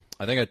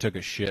I think I took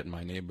a shit in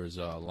my neighbor's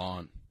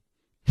lawn.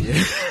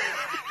 Yeah.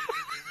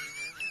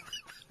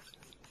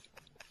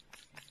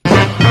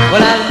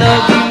 Well, I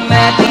love you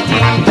madly, dear,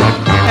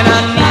 and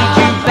I need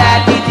you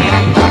badly,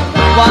 dear.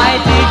 Why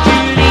did you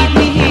leave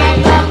me here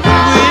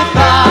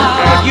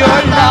without your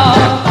love?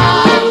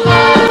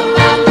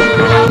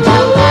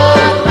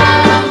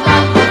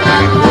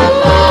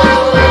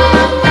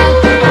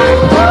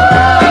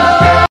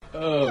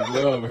 Oh,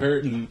 bro, I'm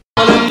hurting.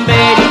 Well, in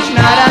bed each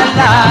night I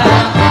lie,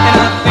 and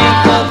I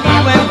think of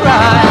you and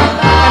cry,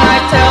 and I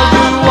tell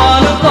the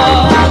one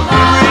above,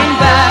 bring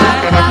back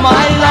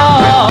my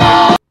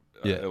love.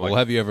 Yeah, well,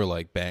 have you ever,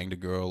 like, banged a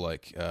girl,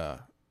 like,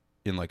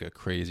 in, like, a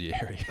crazy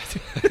area?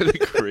 The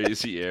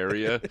crazy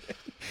area?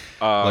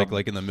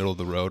 Like in the middle of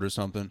the road or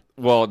something?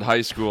 Well, in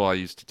high school, I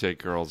used to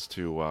take girls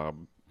to,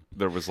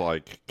 there was,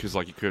 like, because,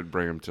 like, you couldn't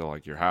bring them to,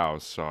 like, your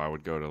house, so I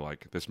would go to,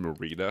 like, this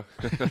marina.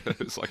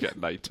 It's, like, at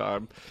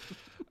nighttime.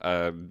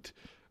 And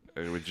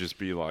it would just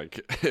be,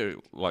 like, I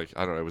don't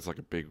know, it was, like,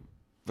 a big,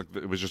 like,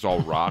 it was just all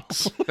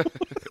rocks.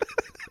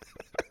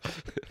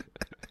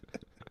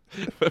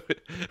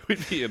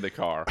 We'd be in the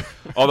car.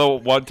 Although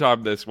one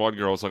time this one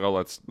girl was like, "Oh,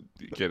 let's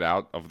get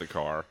out of the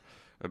car,"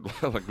 and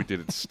like we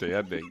did it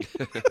standing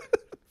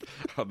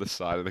on the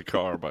side of the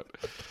car. But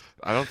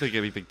I don't think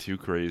anything too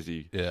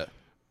crazy. Yeah,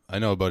 I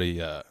know a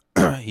buddy.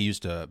 He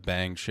used to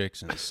bang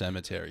chicks in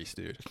cemeteries,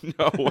 dude.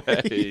 No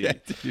way, Yeah,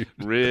 dude.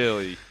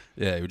 Really?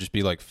 Yeah, he would just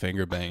be like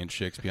finger banging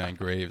chicks behind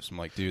graves. I'm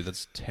like, dude,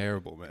 that's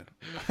terrible, man.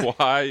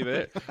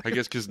 Why? I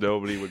guess because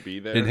nobody would be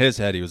there. In his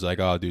head, he was like,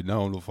 "Oh, dude,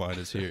 no one will find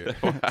us here."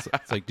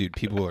 It's like, dude,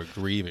 people are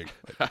grieving.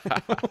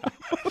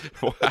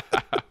 Wow.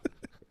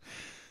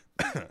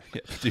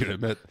 Yeah, dude, I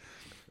met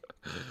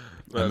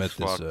That's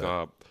this. fucked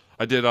up.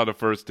 I did on a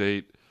first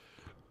date.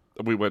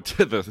 We went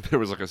to there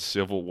was like a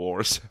Civil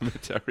War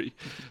cemetery.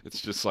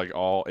 It's just like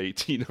all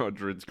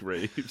 1800s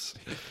graves.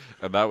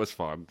 And that was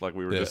fun. Like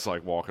we were just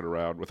like walking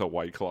around with a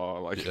White Claw,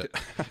 like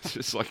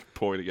just like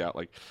pointing out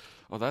like,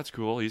 oh, that's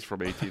cool. He's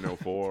from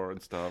 1804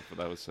 and stuff. And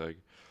that was sick.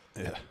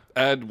 Yeah.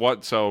 And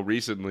so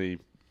recently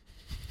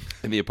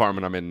in the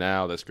apartment I'm in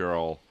now, this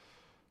girl,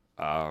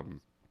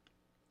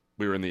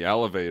 we were in the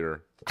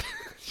elevator.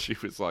 She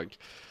was like,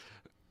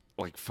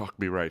 fuck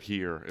me right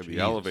here in the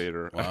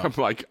elevator. Wow. I'm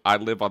like, I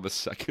live on the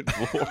second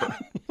floor.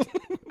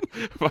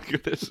 Like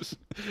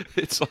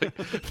it's like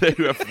they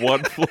have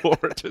one floor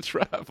to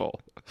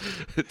travel.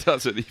 It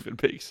doesn't even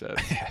make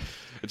sense.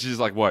 And she's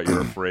like, what,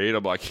 you're afraid?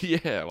 I'm like,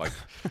 yeah, like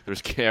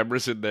there's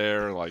cameras in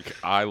there. Like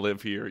I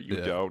live here, you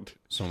don't.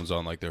 Someone's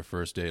on like their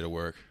first day to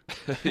work.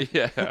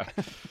 Yeah.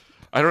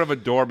 I don't have a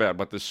doorman,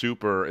 but the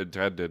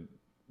superintendent,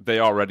 they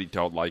already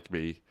don't like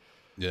me.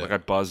 Yeah. Like I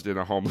buzzed in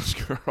a homeless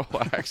girl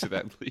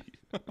accidentally.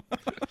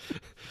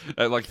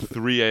 At like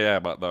 3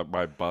 a.m.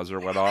 My buzzer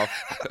went off.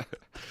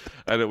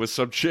 And it was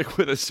some chick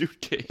with a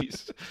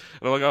suitcase. And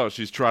I'm like, oh,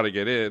 she's trying to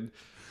get in.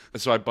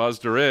 And so I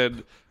buzzed her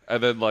in.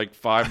 And then like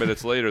 5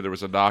 minutes later, there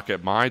was a knock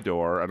at my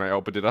door. And I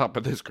opened it up.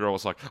 And this girl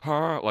was like,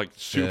 huh? Like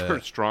super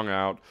strung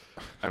out.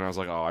 And I was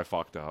like, oh, I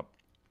fucked up.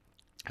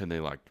 And they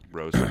like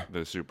rose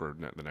the super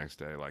the next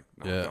day, like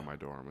knocked on my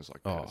door and was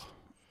like, pissed.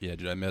 Yeah,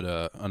 dude, I met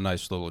a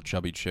nice little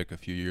chubby chick a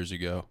few years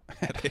ago.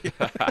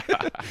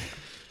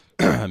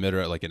 I met her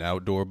at like an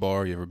outdoor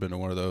bar. You ever been to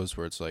one of those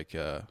where it's like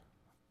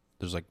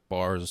there's like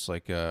bars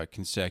like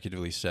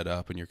consecutively set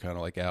up and you're kind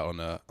of like out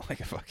on a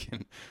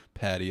fucking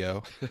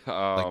patio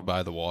like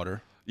by the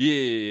water?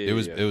 Yeah.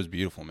 It was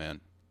beautiful,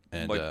 man.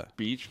 And like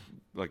beach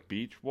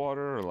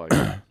water or like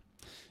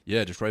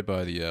yeah, just right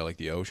by the like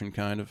the ocean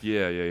kind of.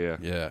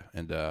 Yeah.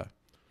 And I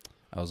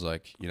was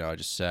like, I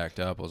just sacked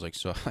up. I was like,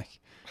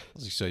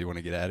 so you want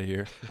to get out of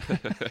here?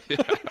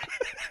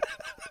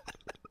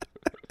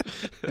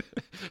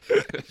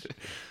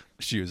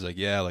 She was like,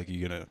 yeah, like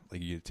you gonna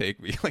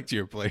take me like to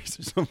your place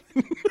or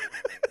something?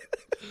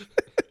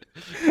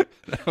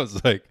 I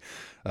was like,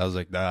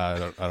 nah, I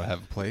don't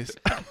have a place.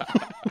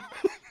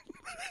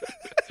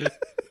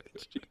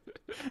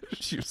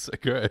 She was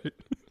like, all right.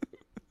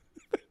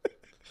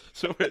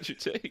 So where'd you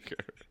take her?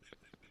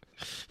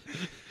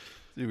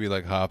 Dude, we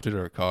like hopped into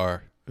her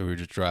car and we were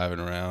just driving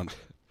around.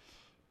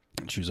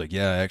 And she was like,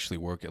 yeah, I actually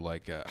work at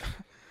like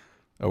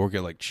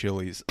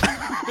Chili's. No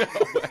way.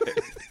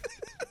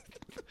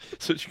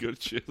 So did you go to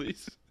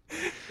Chili's?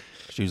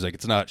 She was like,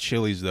 it's not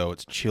Chili's though,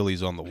 it's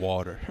Chili's on the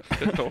water.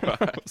 Wow.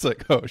 I was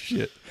like, oh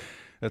shit.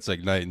 That's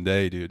like night and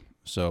day, dude.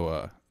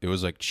 So it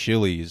was like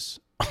Chili's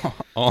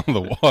on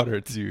the water,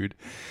 dude.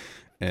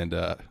 And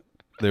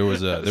there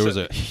was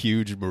a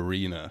huge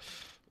marina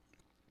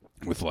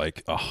with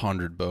like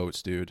 100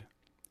 boats, dude.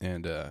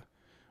 And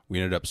we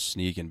ended up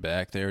sneaking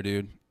back there,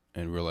 dude.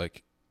 And we were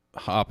like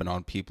hopping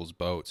on people's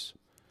boats.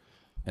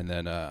 And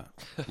then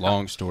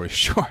long story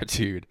short,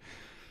 dude,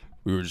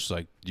 we were just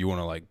like, do you want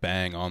to like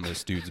bang on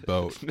this dude's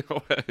boat?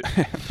 No way.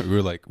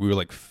 we were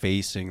like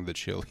facing the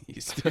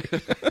Chili's,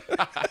 dude.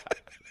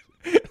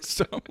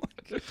 So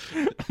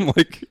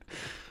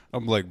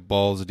I'm like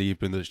balls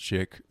deep in this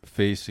chick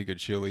facing a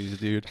Chili's,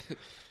 dude.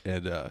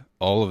 And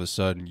all of a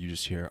sudden you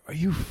just hear, are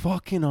you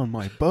fucking on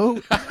my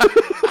boat?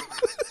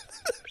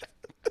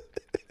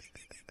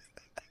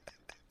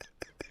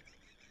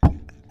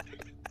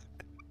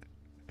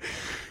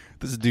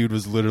 This dude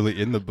was literally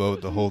in the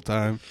boat the whole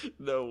time.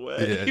 No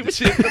way. Yeah, He was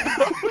in the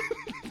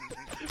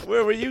boat.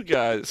 Where were you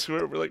guys?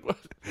 We're like, what?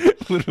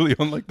 Literally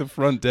on like the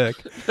front deck.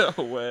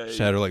 No way.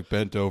 Shadow like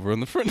bent over on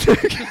the front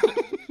deck.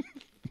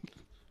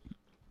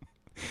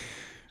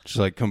 Just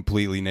like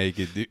completely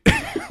naked, dude.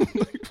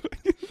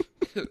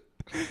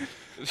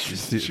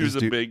 She was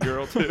a big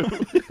girl too.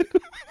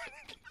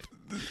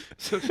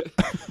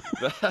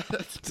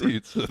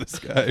 Dude, so this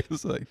guy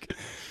was like,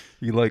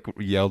 he like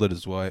yelled at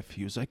his wife.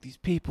 He was like, "These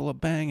people are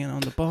banging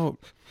on the boat."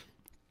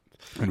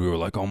 And we were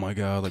like, "Oh my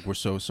God, like we're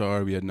so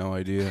sorry. We had no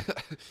idea."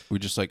 We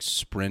just like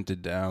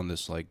sprinted down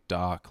this like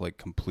dock, like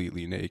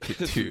completely naked,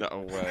 dude.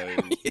 No way.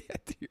 Yeah,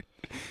 dude.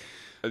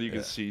 And you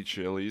can see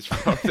Chili's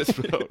from this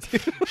boat.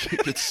 You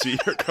can see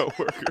her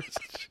coworkers.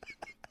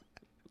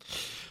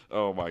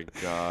 Oh my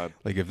God.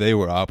 Like if they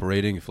were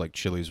operating, if like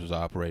Chili's was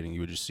operating,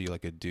 you would just see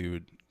like a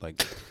dude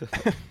like.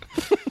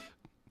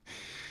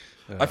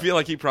 I feel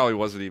like he probably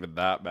wasn't even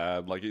that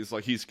bad. Like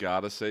he's got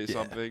to say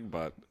something,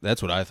 but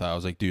that's what I thought. I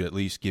was like, dude, at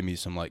least give me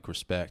some like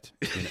respect.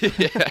 You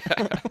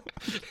know?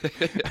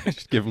 I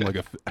just give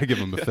him I give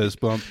him a fist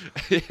bump.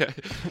 Yeah.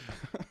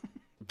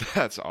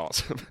 That's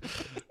awesome.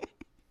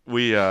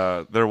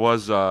 There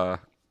was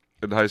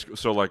in high school.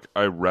 So like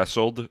I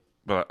wrestled,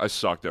 but I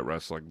sucked at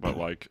wrestling. But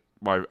like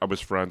I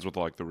was friends with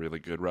like the really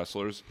good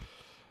wrestlers,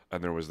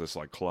 and there was this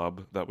like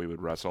club that we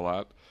would wrestle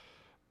at.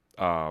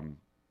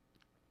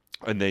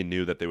 And they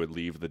knew that they would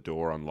leave the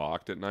door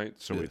unlocked at night,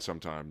 so we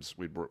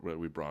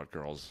brought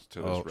girls to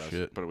this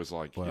wrestling, but it was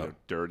like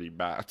dirty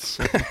bats,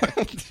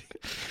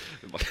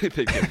 like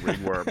they get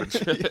ringworm and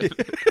shit.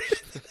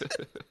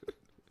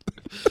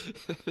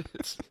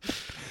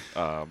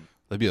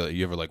 That'd be like,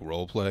 you ever like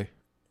role play?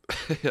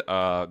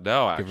 No,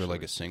 actually, Give her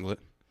like a singlet.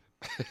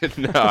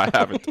 No, I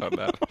haven't done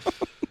that.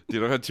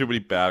 Dude, I've had too many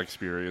bad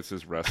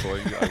experiences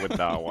wrestling. I would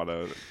not want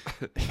to.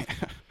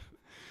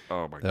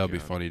 Oh my God, that would be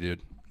funny, dude.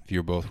 If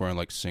you're both wearing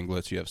like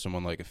singlets, you have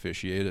someone like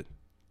officiate it.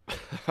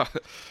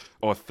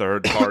 Oh, a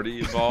third party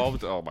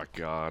involved. Oh my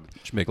God.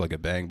 Just make like a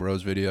Bang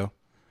Bros video.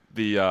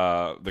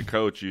 The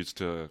coach used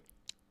to.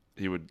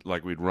 He would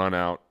like we'd run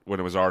out when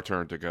it was our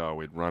turn to go.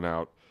 We'd run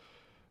out,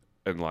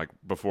 and like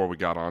before we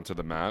got onto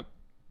the mat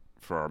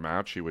for our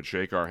match, he would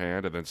shake our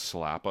hand and then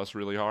slap us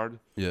really hard.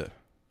 Yeah.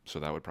 So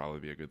that would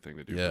probably be a good thing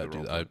to do. Yeah, for the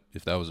dude.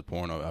 If that was a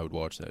porno, I would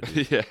watch that.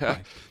 Dude. Yeah,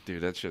 like,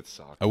 dude, that shit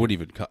sucked. I wouldn't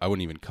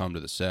even come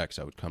to the sex.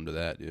 I would come to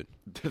that, dude.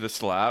 To the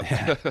slap.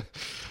 Yeah.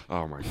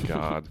 Oh my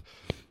God,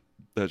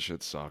 that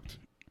shit sucked.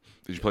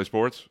 Did you play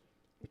sports?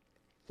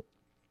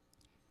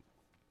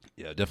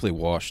 Yeah, definitely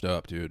washed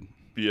up, dude.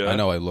 Yeah. I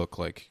know I look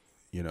like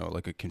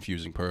like a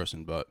confusing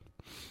person, but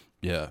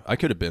yeah, I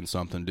could have been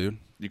something, dude.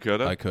 You could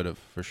have. I could have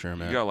for sure,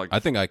 man. You got, like, I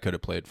think I could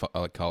have played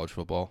like college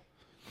football.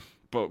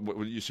 But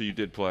so you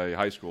did play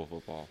high school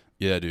football?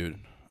 Yeah, dude.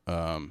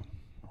 It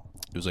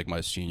was like my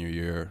senior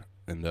year,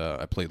 and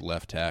I played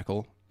left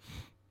tackle.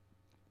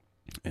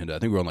 And I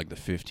think we were on like the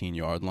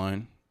 15-yard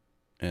line,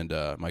 and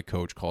my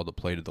coach called the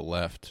play to the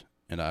left,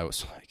 and I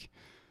was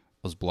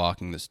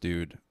blocking this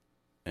dude,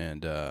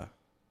 and the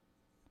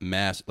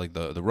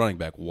running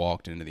back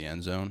walked into the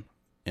end zone,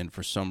 and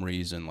for some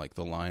reason like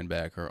the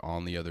linebacker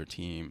on the other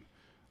team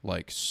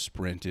like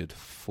sprinted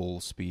full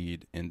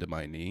speed into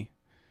my knee.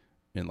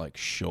 And like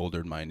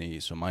shouldered my knee,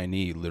 so my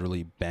knee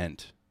literally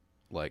bent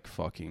like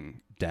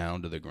fucking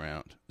down to the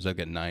ground. It was like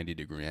a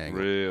 90-degree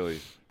angle. Really?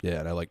 Yeah,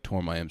 and I like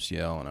tore my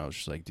MCL, and I was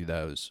just like, dude,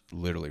 that was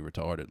literally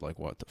retarded. Like,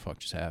 what the fuck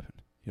just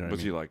happened? You know what Was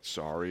I mean? he like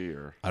sorry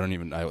or?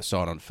 I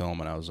saw it on film,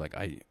 and I was like,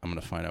 I'm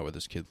gonna find out where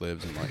this kid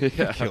lives and like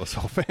kill his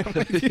whole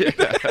family.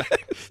 Yeah.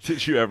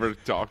 Did you ever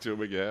talk to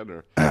him again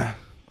or? I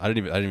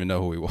didn't even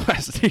know who he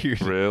was.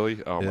 Dude.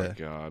 Really? Oh Yeah. my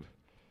God.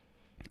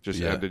 Just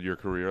ended your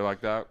career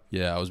like that?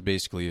 Yeah, I was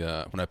basically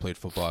when I played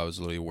football, I was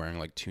literally wearing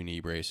like 2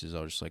 knee braces.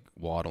 I was just like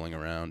waddling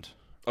around.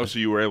 Oh, so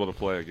you were able to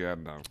play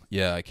again now?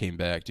 Yeah, I came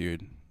back,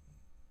 dude,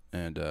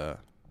 and it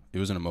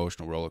was an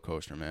emotional roller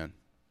coaster, man.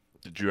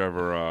 Did you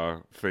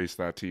ever face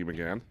that team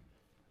again?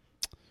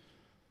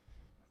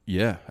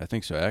 Yeah, I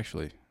think so.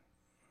 Actually,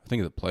 I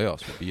think the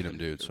playoffs would beat him,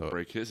 dude. So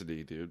break his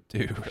knee, dude.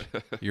 Dude,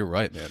 you're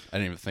right, man. I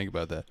didn't even think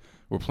about that.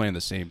 We're playing the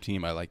same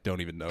team. I like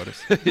don't even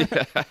notice.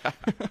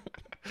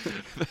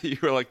 You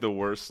were like the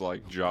worst,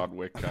 like John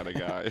Wick kind of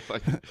guy.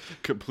 Like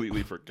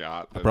completely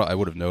forgot. I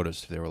would have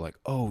noticed if they were like,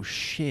 "Oh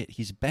shit,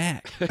 he's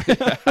back."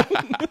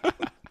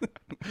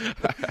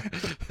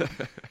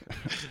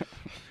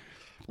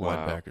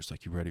 Wow. Linebackers,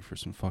 like, you ready for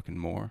some fucking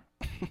more?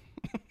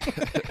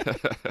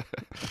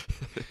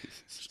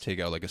 Just take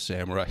out like a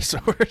samurai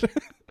sword.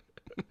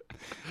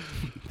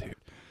 Dude.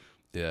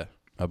 Yeah.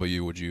 How about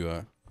you? Would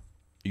you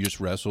you just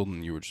wrestled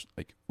and you were just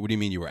like, what do you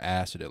mean you were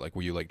ass at it? Like,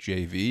 were you like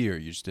JV or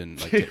you just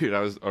didn't like Dude,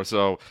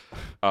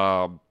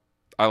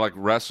 I like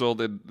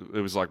wrestled, and it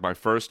was like my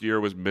first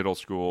year was middle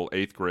school,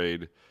 8th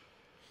grade,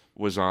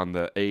 was on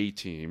the A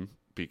team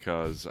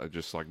because I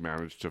just like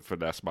managed to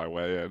finesse my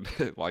way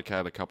and like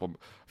had a couple.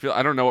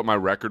 I don't know what my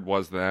record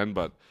was then,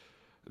 but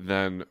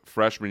then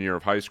freshman year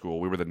of high school,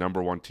 we were the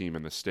 #1 team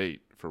in the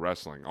state for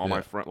wrestling. All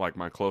my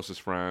my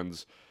closest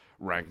friends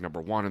ranked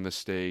number 1 in the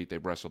state. They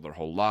wrestled their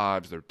whole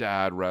lives. Their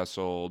dad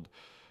wrestled.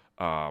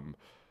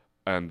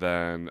 And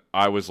then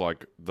I was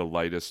like the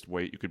lightest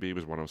weight you could be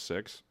was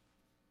 106.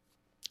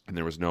 And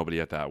there was nobody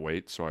at that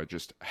weight, so I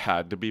just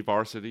had to be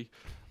varsity.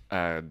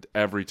 And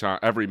every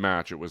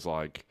match, it was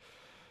like,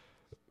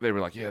 they were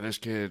like, yeah, this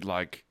kid,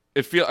 like,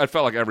 it felt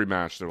like every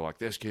match, they were like,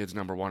 this kid's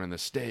number 1 in the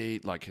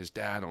state, like, his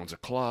dad owns a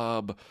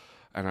club.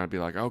 And I'd be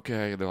like,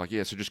 okay. And they're like,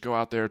 yeah, so just go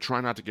out there, try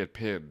not to get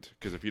pinned.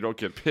 Because if you don't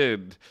get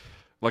pinned,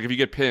 like, if you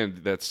get pinned,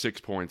 that's 6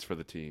 points for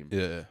the team.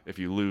 Yeah. If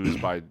you lose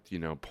by,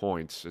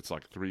 points, it's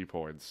like 3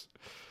 points.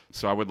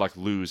 So I would, like,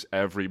 lose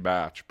every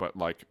match. But,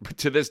 like,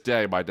 to this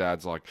day, my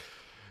dad's like,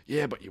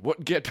 yeah, but you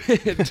wouldn't get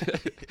pinned.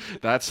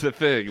 That's the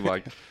thing.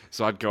 Like,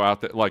 so I'd go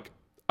out there. Like,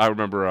 I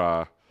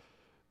remember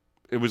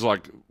it was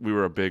like we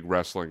were a big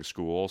wrestling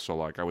school. So,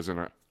 like, I was in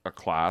a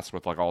class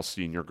with, like, all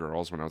senior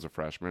girls when I was a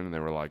freshman. And they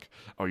were like,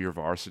 oh, you're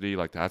varsity?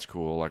 Like, that's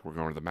cool. Like, we're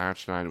going to the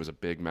match tonight. It was a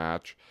big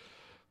match.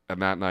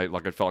 And that night,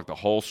 like, it felt like the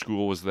whole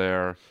school was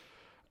there.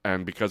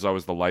 And because I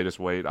was the lightest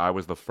weight, I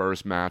was the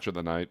first match of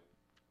the night.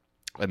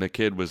 And the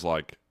kid was,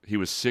 like, he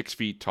was 6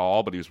 feet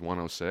tall, but he was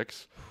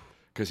 106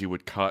 because he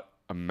would cut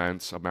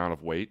immense amount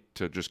of weight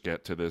to just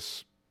get to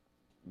this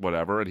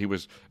whatever.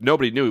 And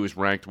nobody knew he was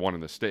ranked 1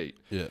 in the state.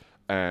 Yeah.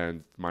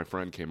 And my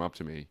friend came up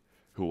to me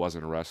who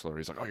wasn't a wrestler.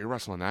 He's like, oh, you're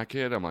wrestling that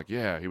kid? I'm like,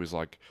 yeah. He was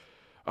like,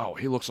 oh,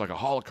 he looks like a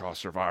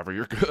Holocaust survivor.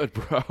 You're good,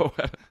 bro.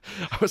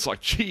 I was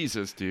like,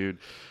 Jesus, dude.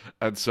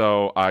 And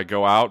so I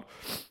go out,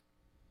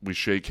 we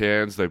shake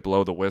hands, they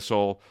blow the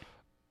whistle.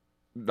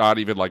 Not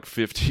even like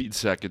 15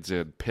 seconds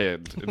in,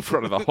 pinned in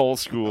front of the whole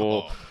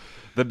school.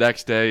 The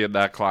next day in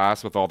that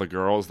class with all the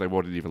girls, they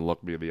wouldn't even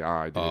look me in the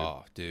eye, dude.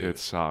 Oh, dude. It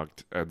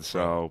sucked. And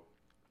so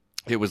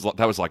that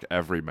was like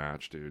every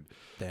match, dude.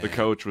 Damn. The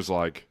coach was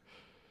like,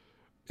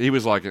 he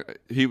was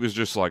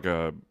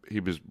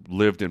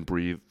lived and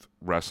breathed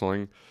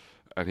wrestling,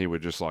 and he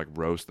would just like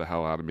roast the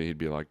hell out of me. He'd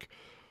be like,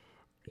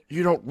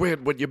 you don't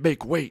win when you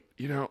make weight,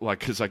 like,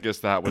 because I guess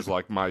that was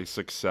like my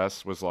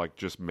success was like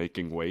just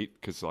making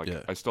weight, because like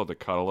I still had to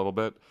cut a little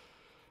bit.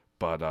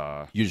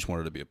 But you just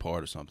wanted to be a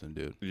part of something,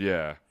 dude.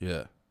 Yeah.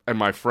 Yeah. And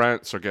my friend,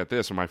 so get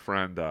this, and my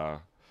friend,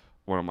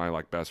 one of my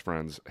like best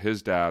friends,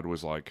 his dad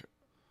was like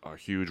a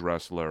huge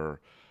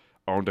wrestler,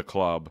 owned a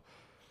club,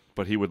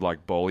 but he would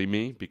like bully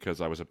me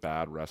because I was a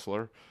bad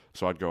wrestler.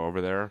 So I'd go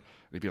over there and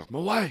he'd be like,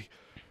 Millea,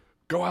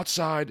 go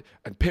outside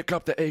and pick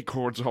up the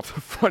acorns off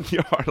the front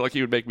yard. Like,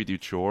 he would make me do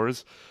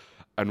chores.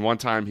 And one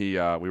time we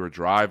were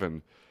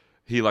driving,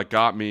 he like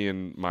got me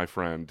and my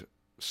friend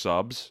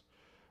subs,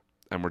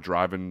 and we're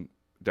driving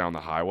down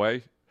the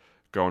highway,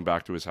 going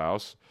back to his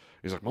house.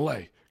 He's like,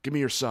 Millea, give me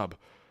your sub.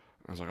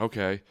 I was like,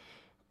 okay.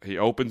 He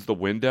opens the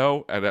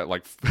window and at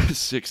like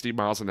 60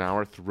 miles an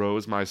hour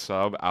throws my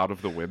sub out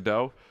of the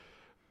window.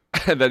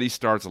 And then he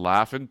starts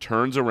laughing,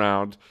 turns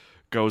around,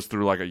 goes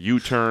through like a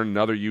U-turn,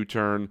 another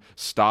U-turn,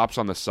 stops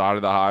on the side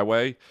of the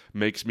highway,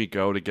 makes me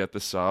go to get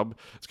the sub.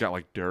 It's got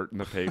like dirt in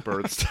the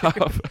paper and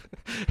stuff.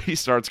 He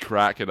starts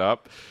cracking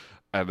up,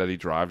 and then he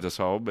drives us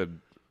home,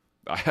 and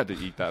I had to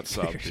eat that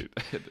sub, dude.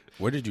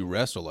 Where did you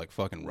wrestle? Like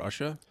fucking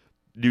Russia?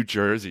 New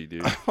Jersey,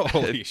 dude.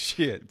 Holy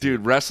shit.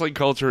 Dude, wrestling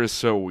culture is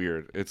so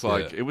weird. It's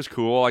like, it was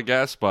cool, I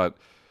guess, but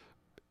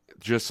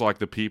just like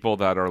the people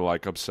that are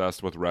like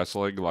obsessed with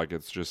wrestling, like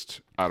it's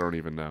just, I don't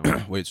even know.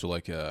 Wait, so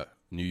like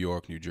New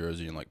York, New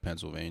Jersey, and like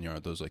Pennsylvania,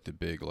 aren't those like the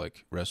big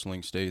like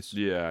wrestling states?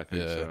 Yeah, I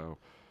think so.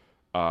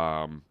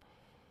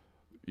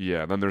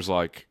 Yeah, then there's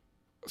like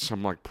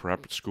some like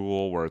prep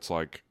school where it's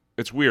like,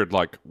 it's weird,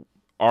 like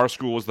our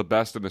school is the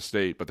best in the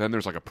state, but then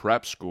there's like a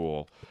prep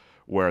school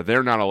where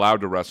they're not allowed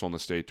to wrestle in the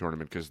state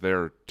tournament because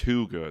they're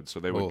too good. So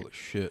they would, holy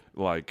shit,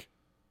 like,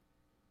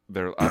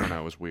 they're, I don't know,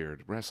 it was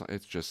weird. Wrestling,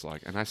 it's just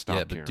like, and I stopped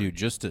yeah, but caring. dude,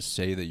 just to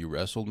say that you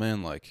wrestled,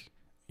 man, like,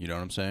 you know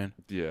what I'm saying?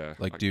 Yeah.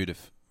 Like, dude,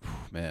 if,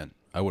 man,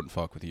 I wouldn't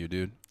fuck with you,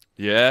 dude.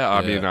 Yeah,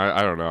 I mean,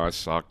 I don't know, I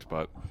sucked,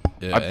 but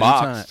Yeah, I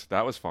boxed.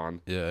 That was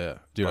fun. Yeah.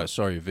 Dude, I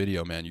saw your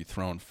video, man. You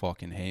throwing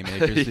fucking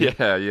haymakers, dude.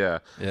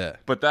 Yeah.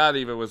 But that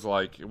even was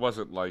like, it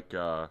wasn't like,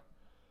 I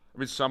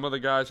mean, some of the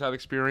guys had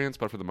experience,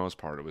 but for the most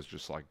part, it was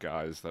just like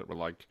guys that were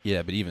like,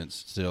 yeah, but even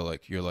still,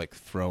 like, you're like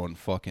throwing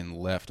fucking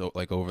left,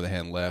 like over the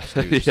hand lefts,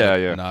 dude. Just, Yeah,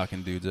 like, yeah.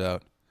 knocking dudes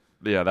out.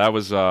 yeah, that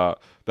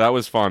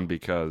was fun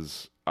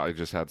because I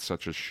just had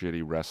such a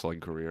shitty wrestling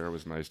career. It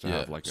was nice to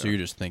have like so you're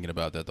just thinking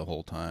about that the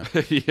whole time.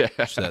 yeah.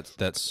 Just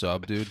that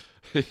sub, dude.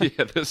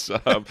 Yeah, this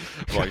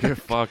like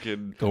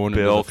fucking Going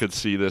Bill into the- could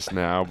see this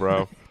now,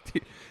 bro.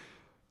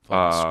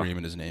 Fucking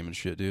screaming his name and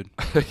shit, dude.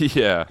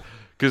 Yeah,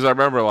 because I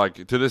remember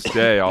like to this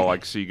day I'll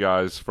like see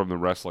guys from the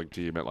wrestling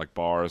team at like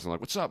bars and like,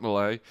 what's up,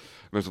 Millea? And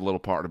there's a little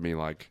part of me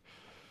like,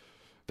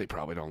 they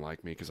probably don't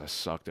like me because I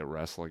sucked at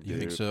wrestling. You dude.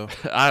 think so?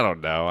 I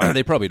don't know.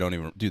 They probably don't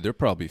even, dude. They're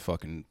probably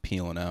fucking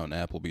peeling out in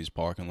Applebee's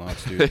parking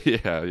lots, dude.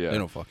 yeah. They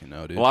don't fucking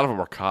know, dude. A lot of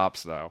them are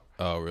cops now.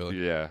 Oh,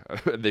 really? Yeah,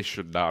 they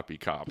should not be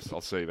cops.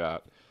 I'll say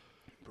that.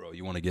 Bro,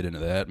 you want to get into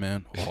that,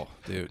 man? Oh,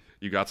 dude.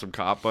 You got some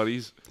cop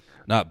buddies?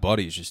 Not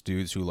buddies, just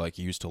dudes who like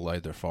used to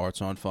light their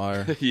farts on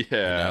fire. Yeah. And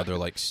now they're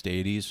like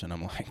stadies, and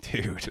I'm like,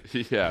 dude.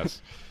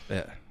 Yes.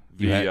 Yeah.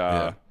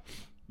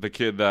 The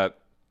kid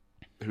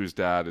whose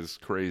dad is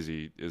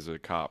crazy is a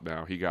cop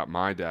now. He got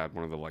my dad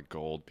one of the like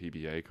gold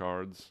PBA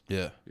cards.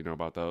 Yeah. You know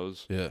about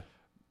those? Yeah.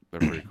 They're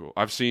pretty cool.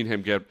 I've seen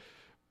him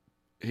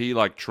he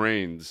like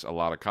trains a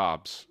lot of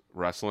cops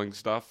wrestling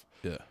stuff.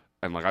 Yeah.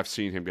 And like I've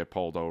seen him get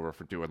pulled over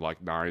for doing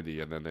like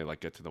 90, and then they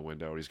like get to the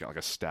window and he's got like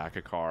a stack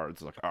of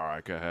cards. Like, all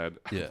right, go ahead.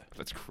 Yeah.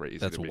 That's crazy.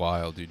 That's to me.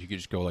 wild, dude. You could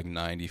just go like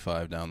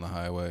 95 down the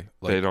highway.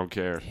 Like, They don't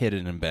care. hit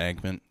an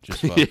embankment.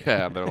 Just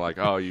Yeah, they're like,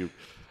 oh, you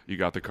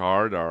got the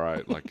card? All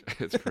right. Like,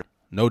 it's crazy.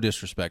 No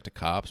disrespect to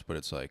cops, but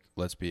it's like,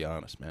 let's be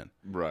honest, man.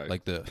 Right.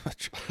 Like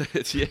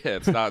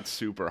it's not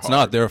super hard. It's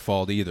not their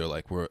fault either.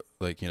 Like we're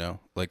like, you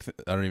know, like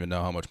I don't even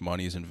know how much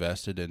money is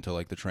invested into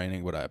like the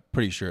training, but I'm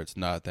pretty sure it's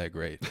not that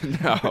great.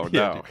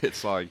 No.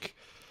 It's like,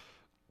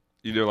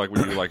 you know, like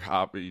when you like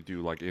hop, you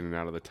do like in and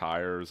out of the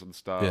tires and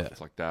stuff. Yeah. It's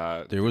like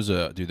that. There was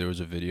a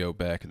video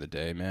back in the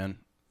day, man,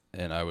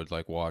 and I would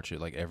like watch it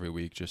like every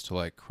week just to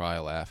like cry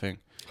laughing.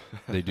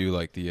 They do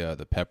like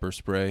the pepper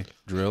spray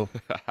drill,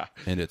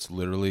 and it's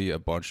literally a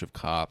bunch of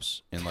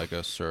cops in like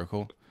a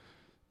circle,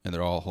 and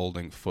they're all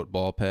holding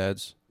football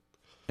pads,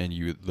 and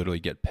you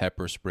literally get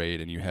pepper sprayed,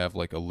 and you have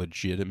like a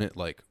legitimate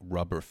like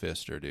rubber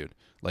fister, dude.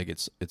 Like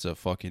it's a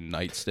fucking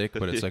nightstick,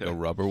 but it's like a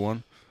rubber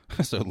one,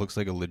 so it looks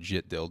like a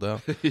legit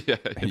dildo. Yeah.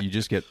 And you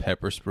just get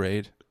pepper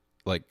sprayed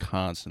like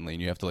constantly,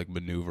 and you have to like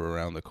maneuver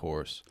around the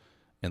course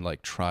and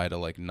like try to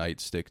like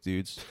nightstick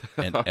dudes,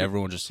 and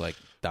everyone just like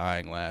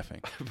dying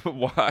laughing. But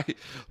why?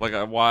 Like,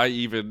 why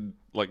even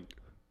like?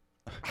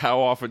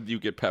 How often do you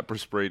get pepper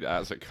sprayed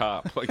as a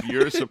cop? Like,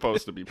 you're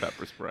supposed to be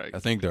pepper spraying. I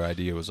think their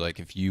idea was like,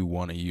 if you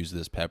want to use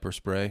this pepper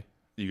spray,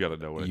 You got to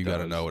know what you got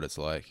to know what it's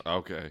like.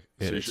 Okay.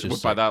 It- So it's by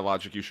just that like-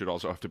 logic, you should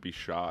also have to be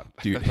shot.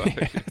 Dude,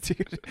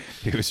 dude,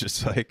 it was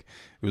just like,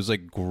 it was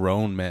like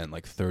grown men,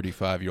 like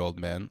 35-year-old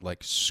men,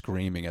 like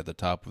screaming at the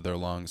top of their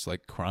lungs,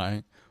 like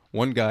crying.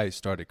 One guy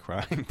started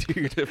crying,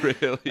 dude.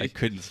 Really? I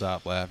couldn't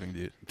stop laughing,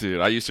 dude. Dude,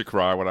 I used to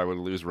cry when I would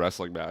lose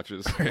wrestling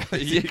matches.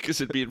 Yeah,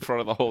 because it'd be in front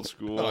of the whole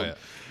school. Oh, and yeah.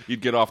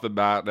 You'd get off the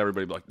mat and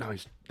everybody'd be like,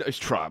 nice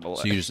try,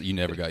 Millea. So you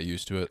never got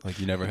used to it?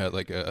 Like you never had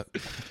like a...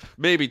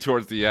 Maybe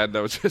towards the end,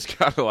 I was just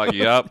kind of like,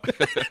 yep.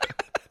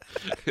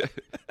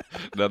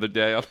 Another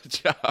day on the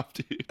job,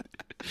 dude.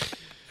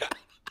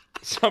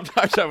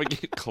 Sometimes I would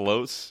get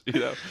close, you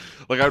know?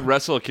 Like, I'd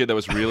wrestle a kid that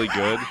was really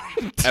good,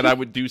 and I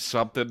would do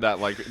something that,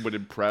 like, would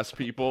impress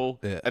people,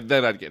 Yeah. and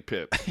then I'd get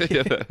pinned.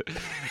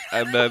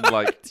 And then,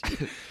 like...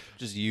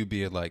 Just you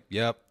being like,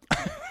 yep.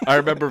 I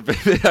remember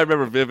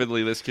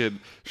vividly this kid,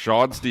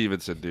 Sean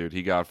Stevenson, dude.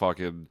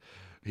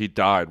 He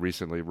died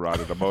recently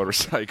riding a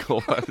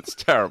motorcycle. It's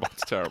terrible.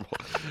 It's terrible.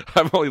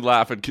 I'm only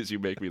laughing because you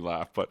make me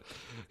laugh. But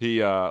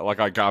he,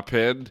 I got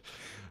pinned,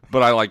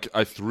 but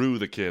I threw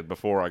the kid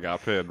before I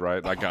got pinned, right?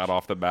 And I got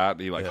off the mat,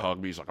 and he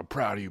hugged me. He's like, "I'm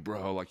proud of you,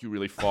 bro. Like, you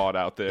really fought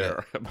out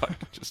there." I'm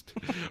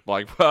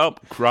like, well,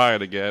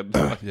 crying again.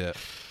 Yeah.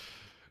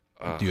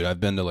 Dude, I've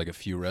been to like a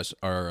few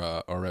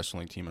our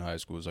wrestling team in high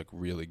school was like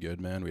really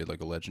good, man. We had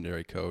like a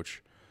legendary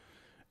coach,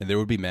 and there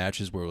would be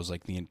matches where it was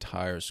like the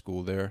entire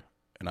school there,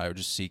 and I would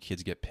just see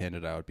kids get pinned,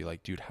 and I would be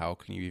like, dude, how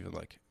can you even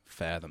like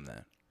fathom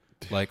that?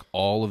 Like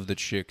all of the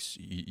chicks,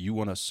 you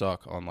want to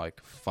suck on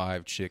like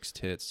 5 chicks'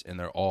 tits, and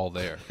they're all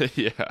there.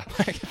 Yeah,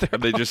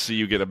 and they just see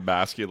you get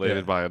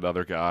emasculated by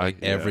another guy.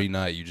 Like every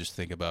night, you just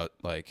think about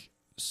like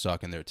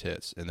sucking their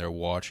tits, and they're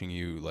watching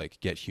you like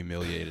get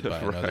humiliated by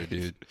another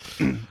dude.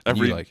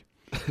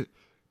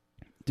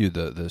 Dude,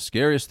 the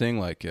scariest thing,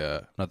 like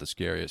not the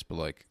scariest, but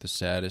like the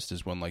saddest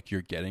is when like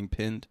you're getting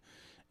pinned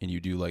and you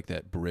do like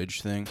that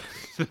bridge thing.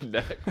 The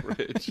neck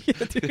bridge.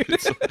 Yeah, dude.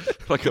 It's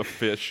like a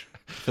fish.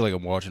 I feel like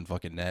I'm watching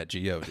fucking Nat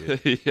Geo,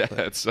 dude. Yeah,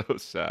 it's so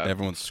sad.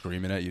 Everyone's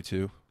screaming at you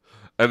too.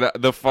 And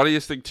the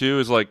funniest thing too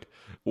is like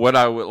when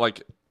I would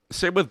like,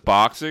 same with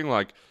boxing,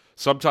 like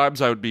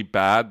sometimes I would be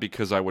bad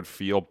because I would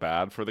feel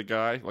bad for the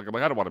guy. Like I'm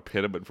like, I don't want to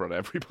pin him in front of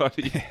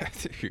everybody. Yeah,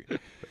 dude.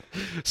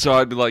 So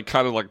I'd be like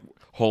kind of like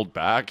hold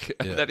back,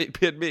 and then he'd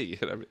pin me.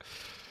 And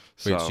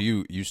Wait, so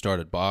you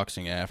started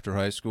boxing after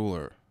high school,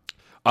 or?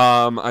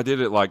 I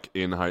did it like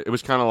in high. It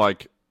was kind of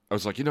like I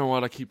was like, you know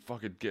what? I keep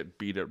fucking getting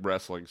beat at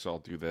wrestling, so I'll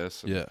do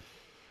this. And, yeah.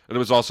 And it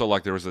was also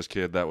like there was this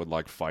kid that would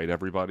like fight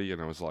everybody,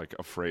 and I was like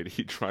afraid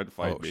he'd try to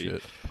fight me.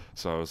 Shit.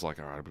 So I was like,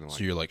 all right, I'm gonna like.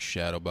 So you're like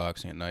shadow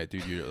boxing at night,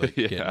 dude. You're like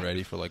getting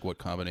ready for like what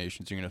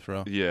combinations you're gonna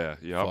throw. Yeah.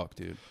 Fuck,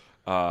 dude.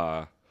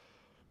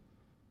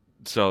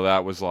 So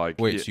that was like.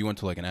 Wait, so you went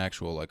to like an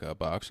actual like a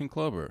boxing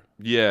club, or?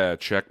 Yeah,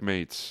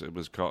 Checkmates. It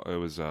was called. It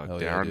was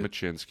Darren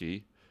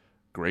Machinsky,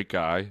 great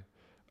guy,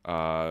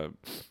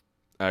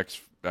 ex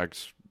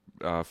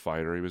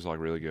fighter. He was like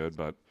really good,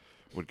 but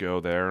would go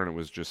there, and it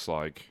was just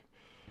like.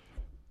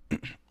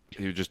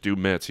 He would just do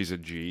mitts. He's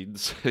in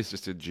jeans. He's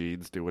just in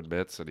jeans doing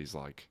mitts, and he's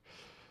like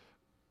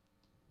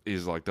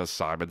does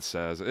Simon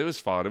Says. It was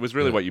fun. It was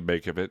really what you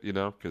make of it, you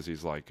know, because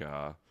he's like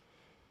kind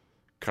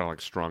of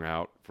like strung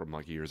out from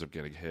like years of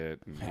getting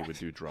hit, and he would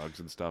do drugs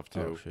and stuff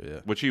too,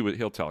 which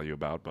he'll tell you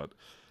about. But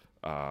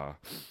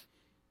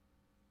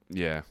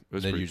yeah, it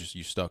was. Then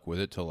you stuck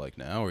with it till like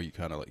now, or you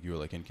kind of like you were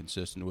like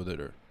inconsistent with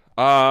it, or?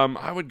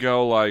 I would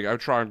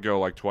try and go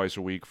like twice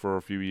a week for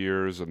a few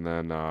years, and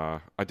then I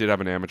did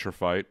have an amateur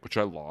fight, which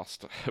I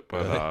lost,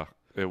 but Really?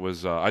 it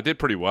was I did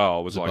pretty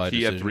well. It was it by like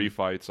he had decision? 3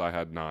 fights, I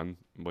had none,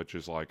 which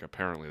is like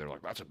apparently they're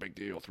like that's a big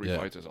deal. 3 Yeah.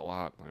 fights is a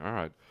lot. Like, all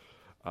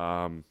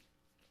right,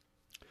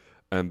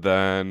 and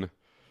then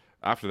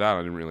after that, I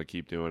didn't really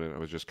keep doing it. I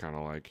was just kind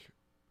of like,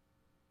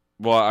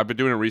 well, I've been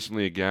doing it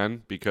recently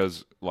again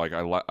because like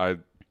I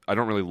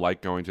don't really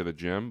like going to the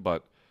gym,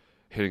 but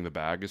hitting the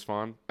bag is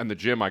fun. And the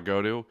gym I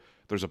go to,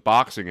 there's a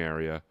boxing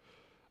area,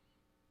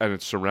 and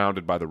it's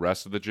surrounded by the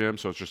rest of the gym,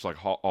 so it's just like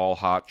all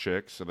hot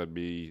chicks, and then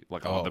me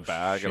like on the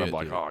bag, and I'm shit,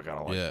 like, dude. oh, I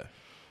gotta like, Yeah.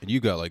 And you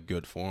got like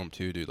good form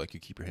too, dude. Like you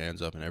keep your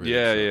hands up and everything.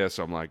 yeah, so. yeah.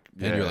 So I'm like,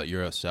 yeah, And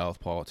you're a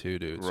southpaw too,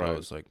 dude. So Right.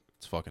 it's like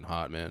it's fucking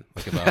hot, man.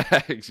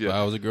 Like if yeah.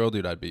 I was a girl,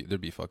 dude,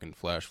 there'd be fucking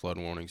flash flood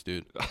warnings,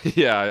 dude.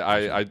 Yeah,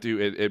 I do.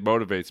 It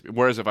motivates me.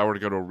 Whereas if I were to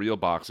go to a real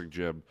boxing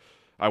gym,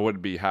 I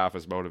wouldn't be half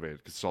as motivated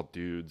because it's all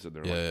dudes, and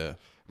they're Yeah, like, yeah.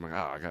 I'm like,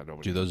 oh, I got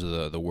nobody. Dude, those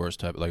are the worst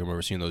type. Like I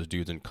remember seeing those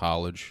dudes in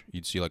college.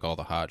 You'd see like all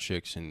the hot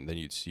chicks, and then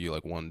you'd see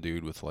like one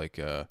dude with like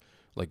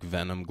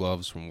Venom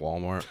gloves from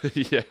Walmart,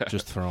 yeah,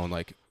 just throwing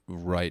like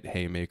right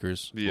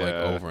haymakers like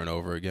Yeah. over and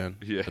over again.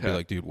 Yeah. I'd be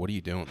like, dude, what are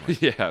you doing?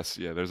 Like, yes,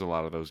 yeah. There's a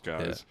lot of those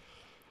guys.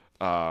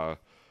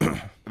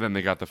 Then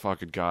they got the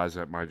fucking guys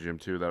at my gym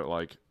too that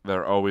like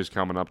they're always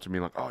coming up to me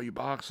like, oh, you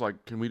box?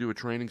 Like, can we do a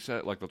training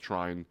set? Like they'll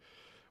try and,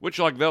 which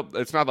like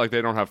it's not like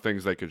they don't have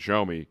things they could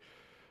show me,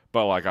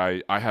 but like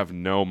I have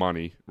no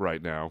money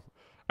right now.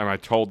 And I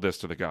told this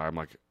to the guy. I'm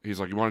like, he's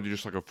like, you want to do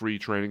just like a free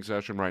training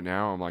session right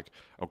now? I'm like,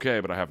 okay,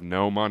 but I have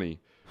no money.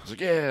 He's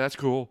like, yeah, that's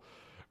cool.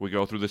 We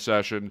go through the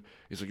session.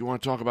 He's like, you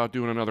want to talk about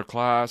doing another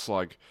class?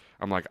 Like,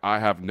 I'm like, I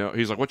have no.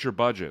 He's like, what's your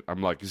budget?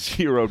 I'm like,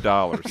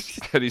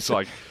 $0. And he's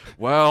like,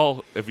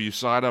 well, if you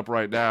sign up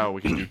right now,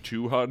 we can do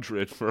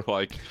 200 for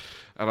like.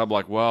 And I'm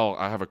like, well,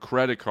 I have a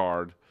credit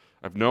card.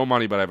 I have no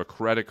money, but I have a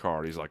credit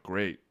card. He's like,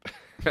 great.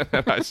 And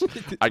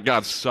I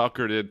got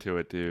suckered into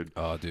it, dude.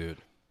 oh, dude,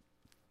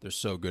 they're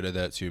so good at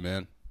that too,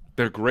 man.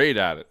 They're great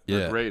at it.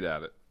 They're Yeah. great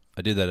at it.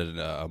 I did that at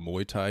a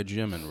Muay Thai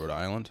gym in Rhode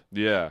Island.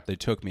 Yeah. They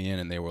took me in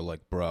and they were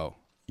like, bro,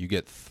 you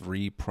get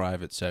 3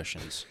 private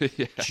sessions,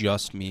 Yeah.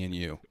 just me and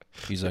you.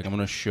 He's like, I'm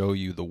gonna show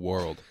you the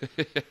world.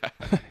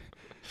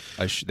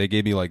 They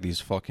gave me like these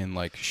fucking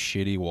like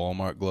shitty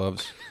Walmart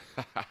gloves,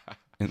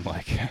 and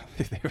like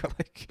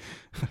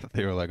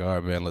they were like, all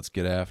right, man, let's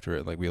get after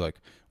it. Like we like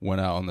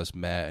went out on this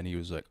mat, and he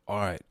was like, all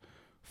right,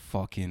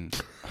 fucking.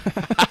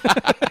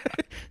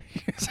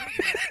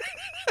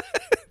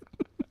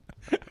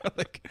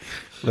 Like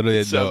literally,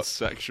 had no. Sounds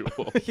sexual.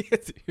 Yeah,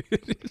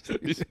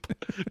 dude. He's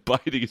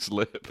biting his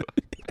lip.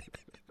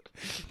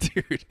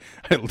 Dude,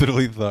 I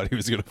literally thought he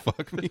was gonna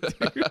fuck me,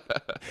 dude.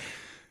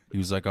 He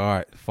was like, all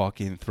right,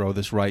 fucking throw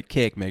this right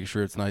kick, make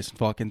sure it's nice and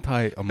fucking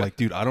tight. I'm like,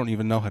 dude, I don't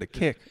even know how to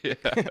kick. Yeah.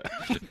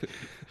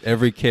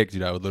 Every kick,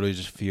 dude, I would literally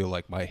just feel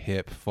like my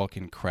hip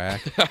fucking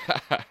crack.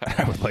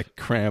 I would like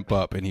cramp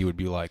up, and he would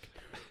be like,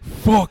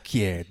 fuck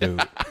yeah,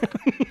 dude.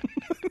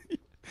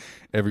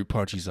 Every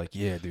punch, he's like,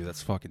 yeah, dude,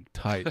 that's fucking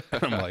tight.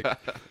 And I'm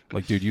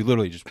like, dude, you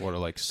literally just want to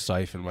like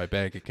siphon my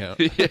bank account.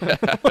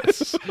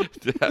 Yes.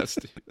 Yes,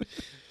 dude.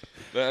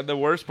 And the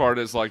worst part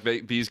is like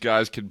these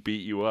guys can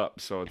beat you up.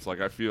 So it's like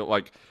I feel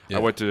like Yeah. I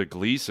went to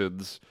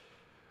Gleason's,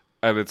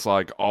 and it's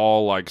like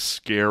all like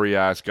scary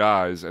ass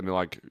guys, and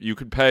like you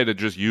could pay to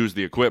just use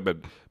the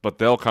equipment, but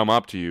they'll come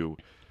up to you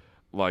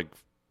like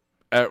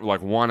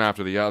one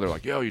after the other,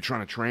 like, yo, you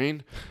trying to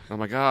train? And I'm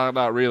like,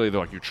 not really.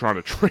 They're like, you're trying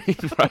to train,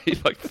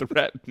 right? Like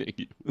threatening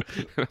you.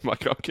 And I'm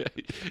like, okay,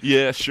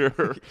 yeah,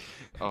 sure.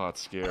 Oh,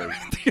 it's scary.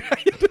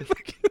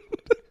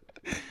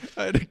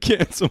 I had to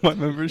cancel my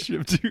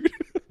membership, dude.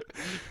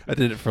 I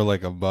did it for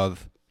like a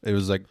month. It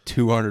was like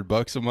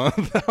 $200 a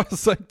month. I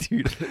was like,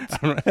 dude, I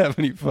don't have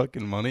any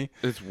fucking money.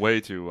 It's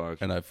way too much.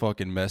 And I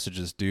fucking messaged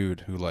this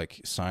dude who like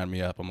signed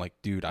me up. I'm like,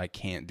 dude, I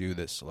can't do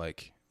this.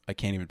 Like, I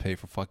can't even pay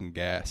for fucking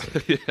gas.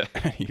 Yeah.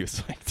 And he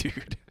was like,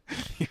 dude.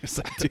 He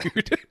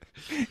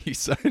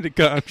signed a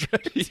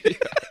contract.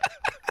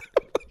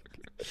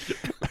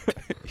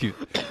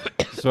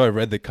 So I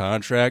read the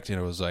contract, and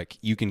it was like,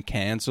 you can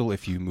cancel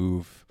if you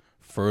move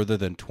further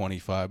than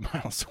 25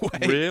 miles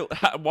away. Real?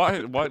 Why?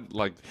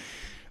 Like,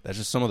 That's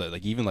just some of that,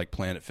 like even like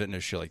Planet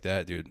Fitness shit like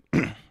that, dude.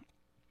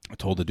 I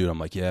told the dude, I'm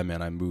like, yeah,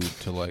 man, I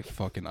moved to like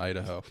fucking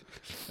Idaho,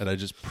 and I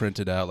just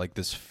printed out like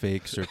this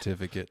fake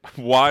certificate.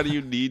 why do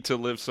you need to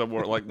live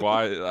somewhere? Like,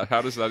 why?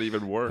 How does that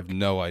even I work? have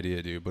no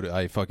idea, dude, but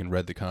I fucking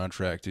read the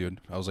contract, dude.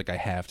 I was like, I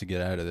have to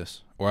get out of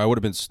this, or I would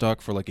have been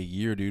stuck for like a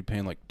year, dude,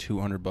 paying like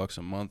 $200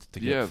 a month to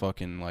get Yeah.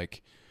 fucking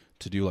like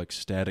to do like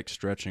static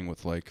stretching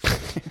with like.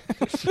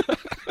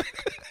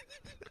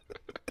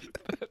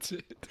 That's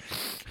it.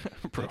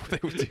 Bro, they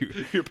would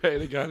do. You're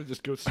paying a guy to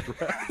just go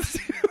stretch.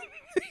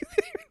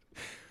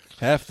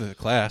 Half the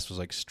class was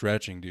like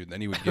stretching, dude.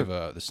 Then he would give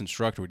this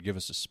instructor would give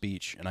us a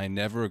speech, and I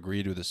never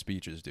agreed with the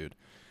speeches, dude.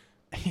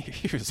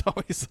 He was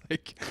always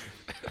like,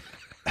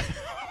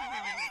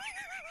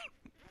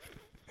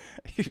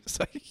 he was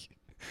like,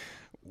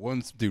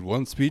 one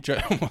speech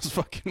I almost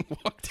fucking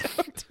walked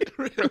out, dude.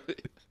 Really?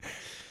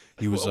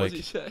 He was What like, was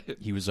he saying?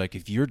 he was like,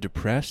 if you're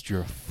depressed,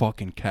 you're a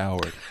fucking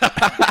coward.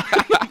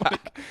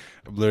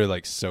 I'm literally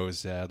like so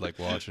sad, like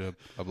watching him.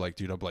 I'm like,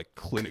 dude, I'm like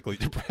clinically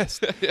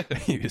depressed.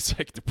 He was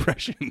like,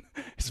 depression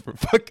is for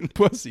fucking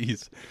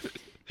pussies.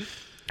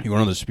 He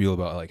went on the spiel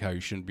about like how you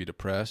shouldn't be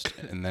depressed,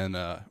 and then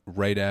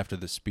right after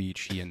the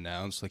speech, he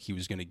announced like he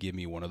was gonna give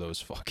me one of those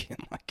fucking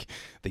like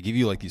they give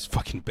you like these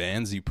fucking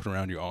bands you put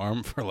around your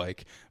arm for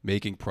like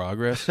making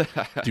progress.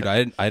 Dude,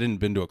 I didn't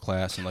been to a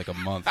class in like a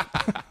month.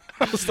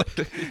 I was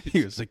like,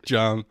 he was like,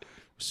 John,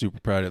 super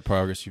proud of the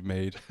progress you've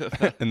made.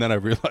 And then I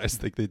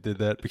realized like they did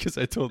that because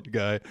I told the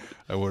guy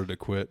I wanted to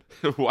quit.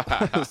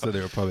 Wow. So they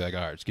were probably like,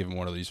 all right, just give him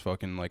one of these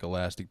fucking like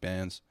elastic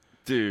bands.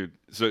 Dude,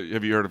 so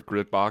have you heard of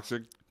grit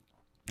boxing?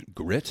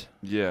 Grit?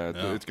 Yeah,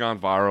 No. it's gone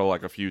viral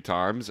like a few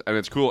times, and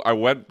it's cool. I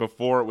went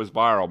before it was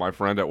viral. My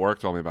friend at work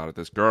told me about it,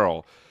 this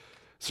girl.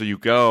 So you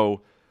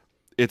go,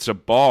 it's a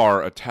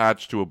bar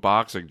attached to a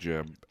boxing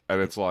gym, and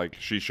it's like,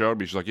 she showed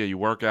me, she's like, yeah, you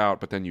work out,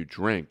 but then you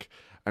drink.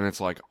 And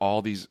it's like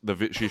all these,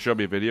 she showed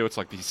me a video, it's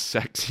like these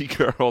sexy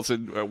girls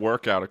in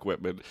workout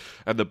equipment,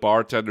 and the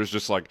bartender's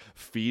just like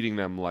feeding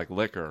them like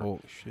liquor Holy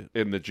shit.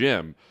 in the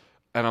gym.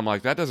 And I'm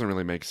like, that doesn't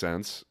really make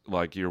sense.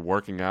 Like, you're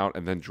working out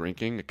and then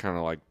drinking. It kind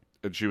of like,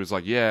 and she was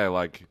like, yeah,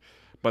 like,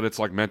 but it's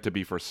like meant to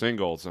be for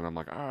singles. And I'm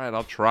like, all right,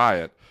 I'll try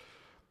it.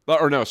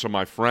 Or no, so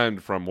my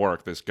friend from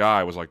work, this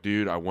guy was like,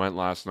 dude, I went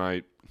last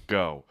night,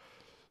 go.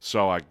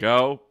 So I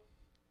go,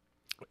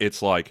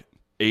 it's like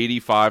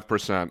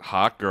 85%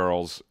 hot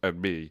girls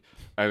and me.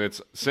 And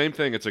it's same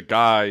thing. It's a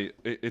guy.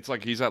 It's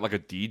like he's at like a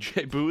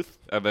DJ booth,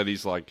 and then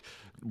he's like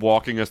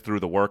walking us through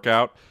the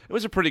workout. It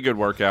was a pretty good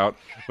workout,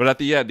 but at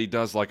the end he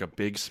does like a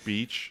big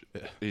speech.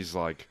 He's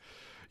like,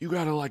 "You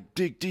gotta like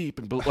dig deep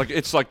and like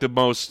it's like the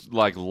most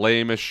like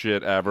lamest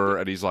shit ever."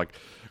 And he's like,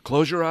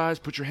 "Close your eyes,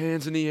 put your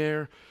hands in the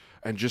air,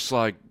 and just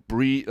like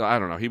breathe." I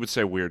don't know. He would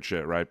say weird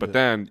shit, right? But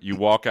then you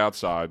walk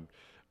outside,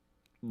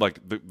 like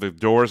the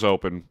doors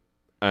open,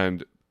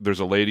 and there's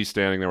a lady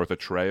standing there with a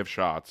tray of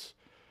shots,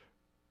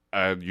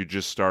 and you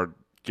just start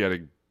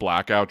getting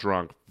blackout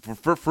drunk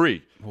for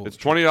free. Holy it's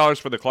 $20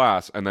 for the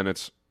class, and then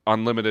it's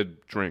unlimited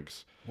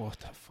drinks. What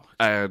the fuck?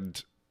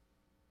 And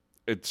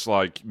it's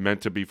like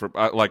meant to be for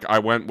like I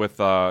went with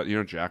you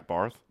know Jack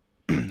Barth.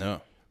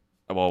 No.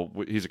 Well,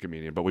 he's a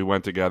comedian, but we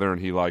went together, and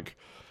he like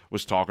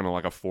was talking to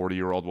like a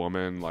 40-year-old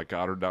woman, like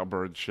got her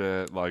number and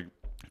shit. Like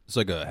It's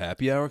like a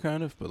happy hour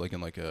kind of, but like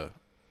in like a...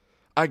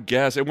 I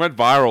guess it went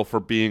viral for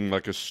being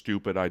like a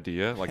stupid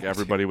idea. Like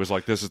everybody was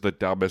like, "This is the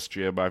dumbest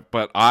gym."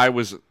 But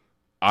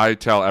I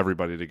tell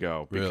everybody to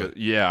go because Really?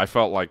 yeah, I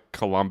felt like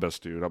Columbus,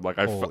 dude. I'm like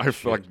I Holy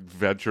feel like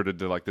ventured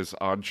into like this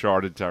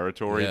uncharted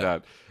territory Yeah.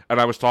 that.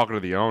 And I was talking to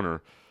the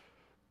owner,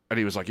 and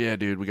he was like, "Yeah,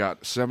 dude, we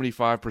got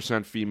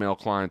 75% female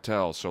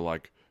clientele, so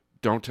like,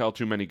 don't tell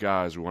too many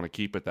guys. We want to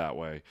keep it that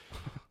way."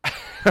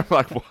 I'm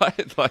like,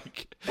 "What?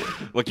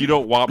 Like you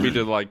don't want me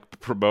to like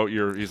promote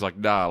your?" He's like,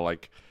 "Nah,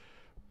 like."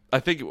 I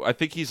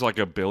think he's like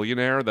a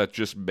billionaire that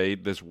just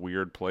made this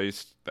weird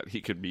place that he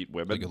could meet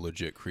women. Like a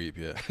legit creep,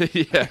 yeah.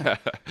 Yeah.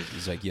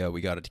 He's like, yeah,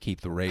 we got to keep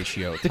the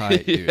ratio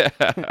tight, dude. Yeah.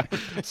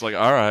 It's like,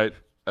 all right.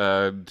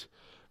 And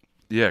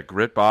yeah,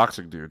 grit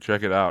boxing, dude.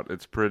 Check it out.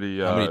 It's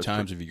pretty How many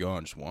times have you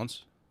gone? Just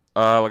once?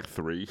 like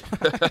 3.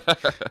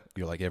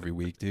 You're like every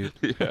week, dude.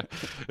 Yeah.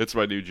 It's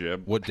my new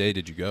gym. What day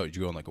did you go? Did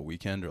you go on like a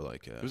weekend or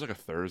like It was like a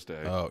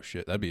Thursday. Oh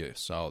shit, that'd be a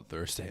solid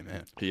Thursday,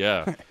 man.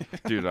 Yeah.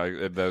 Dude, I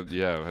had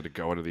to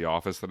go into the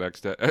office the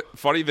next day.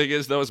 Funny thing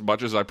is though, as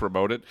much as I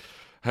promote it,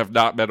 have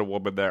not met a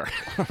woman there.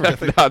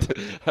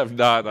 have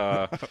not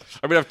I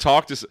mean I've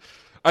talked to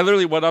I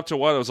literally went up to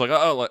one. I was like,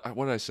 "Oh, like,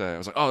 what did I say?" I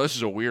was like, "Oh, this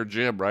is a weird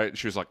gym, right?" And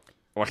she was like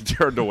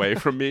turned away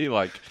from me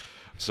like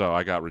so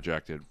I got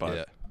rejected, but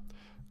Yeah.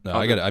 No,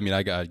 I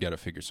gotta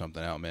figure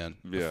something out, man.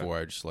 Yeah. Before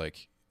I just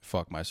like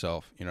fuck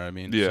myself. You know what I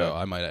mean? Yeah. So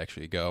I might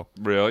actually go.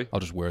 Really?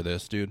 I'll just wear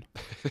this, dude.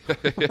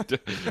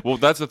 Well,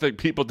 that's the thing.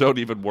 People don't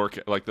even work.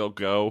 Like they'll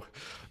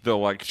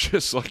like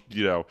just like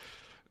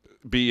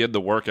be in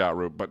the workout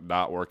room but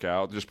not work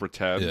out, just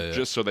pretend, Yeah.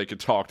 just so they can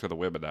talk to the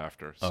women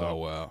after. Oh So,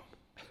 wow,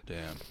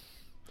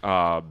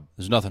 damn.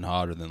 There's nothing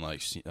hotter than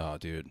like, oh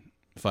dude,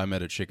 if I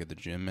met a chick at the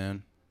gym,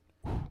 man,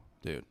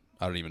 dude,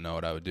 I don't even know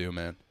what I would do,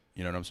 man.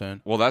 You know what I'm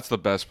saying? well, that's the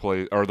best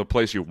place, or the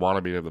place you want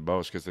to be in the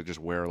most, because they just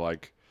wear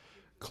like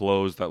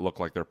clothes that look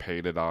like they're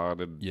painted on,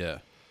 and Yeah.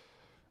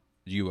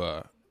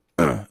 You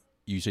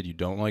you said you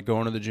don't like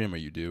going to the gym, or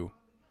you do?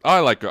 I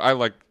like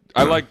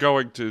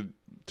going to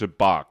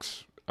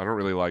box. I don't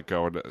really like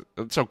going to.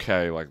 It's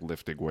okay, like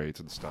lifting weights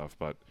and stuff,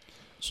 but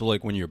So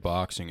like when you're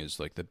boxing, is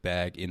like the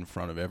bag in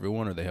front of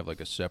everyone, or they have like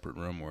a separate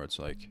room where it's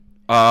like?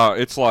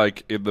 it's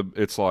like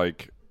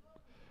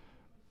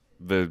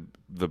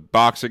the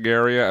boxing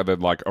area, and then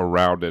like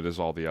around it is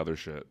all the other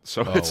shit.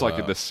 So Oh, it's like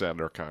in wow. the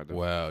center, kind of.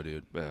 Wow,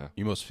 dude. Yeah.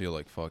 You must feel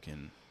like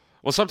fucking.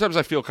 Well, sometimes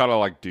I feel kind of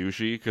like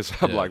douchey because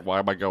I'm Yeah. like, why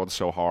am I going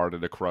so hard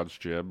in a crunch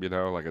gym? You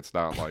know, like it's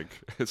not like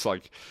it's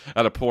like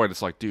at a point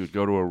it's like, dude,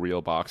 go to a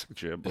real boxing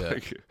gym. Yeah.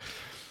 Like,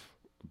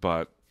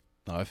 but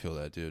No, I feel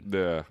that, dude.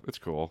 yeah, it's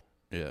cool.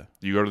 Yeah.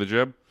 You go to the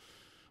gym?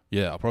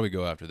 Yeah, I'll probably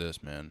go after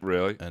this, man.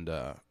 Really? And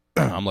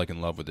I'm like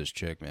in love with this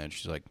chick, man.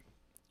 She's like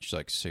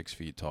 6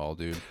 feet tall,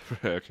 dude.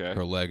 Okay.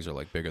 Her legs are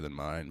like bigger than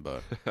mine,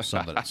 but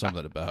something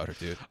about her,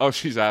 dude. Oh,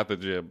 she's at the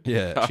gym.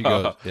 Yeah, she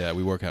goes. Yeah,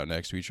 we work out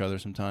next to each other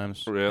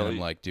sometimes. Really? And I'm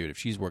like, dude, if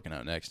she's working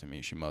out next to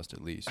me, she must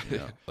at least,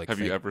 like.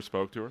 Have you ever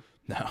spoke to her?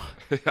 No.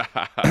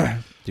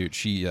 Dude,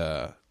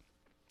 I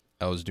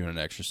was doing an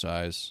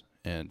exercise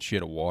and she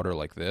had a water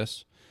like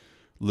this,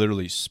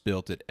 literally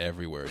spilt it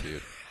everywhere,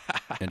 dude.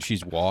 And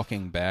she's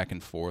walking back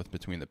and forth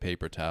between the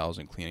paper towels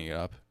and cleaning it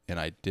up, and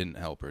I didn't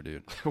help her,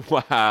 dude.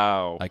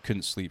 Wow. I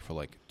couldn't sleep for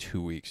like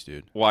 2 weeks,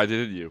 dude. Why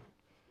didn't you?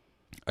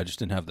 I just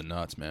didn't have the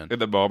nuts, man. In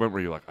the moment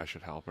where you're like, I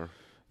should help her.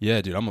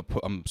 Yeah, dude,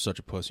 I'm such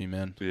a pussy,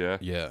 man. Yeah.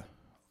 Yeah.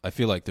 I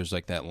feel like there's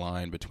like that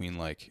line between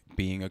like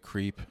being a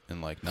creep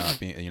and like not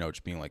being,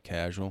 just being like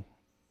casual.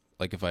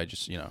 Like if I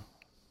just,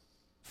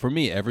 for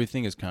me,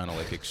 everything is kind of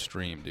like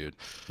extreme, dude.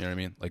 You know what I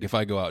mean? Like if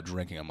I go out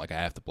drinking, I'm like,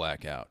 I have to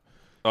black out.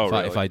 Oh,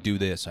 really? If I do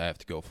this, I have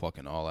to go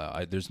fucking all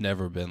out. There's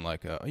never been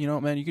like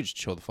man, you could just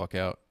chill the fuck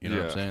out. You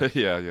know what I'm saying?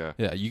 Yeah.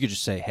 Yeah, you could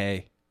just say,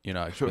 hey,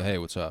 I could be, hey,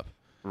 what's up?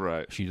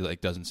 Right. She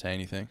like doesn't say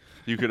anything.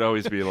 You could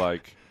always be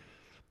like,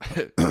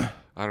 I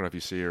don't know if you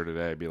see her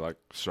today, be like,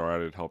 sorry, I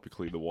didn't help you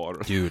clean the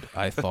water. Dude,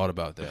 I thought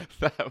about that.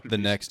 The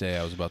next day,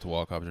 I was about to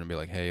walk up to her and be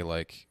like, hey,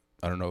 like,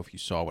 I don't know if you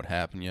saw what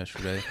happened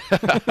yesterday.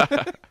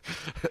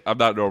 I'm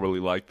not normally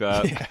like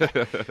that.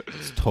 Yeah.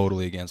 It's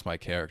totally against my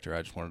character.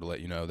 I just wanted to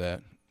let you know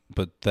that.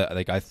 But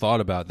I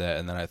thought about that,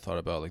 and then I thought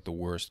about like the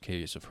worst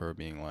case of her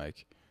being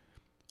like,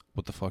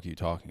 "What the fuck are you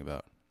talking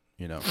about?"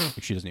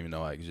 Like she doesn't even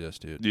know I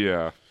exist, dude.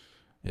 Yeah.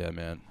 Yeah,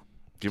 man.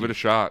 Give it a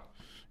shot.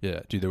 Yeah,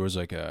 dude. There's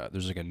like a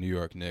New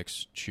York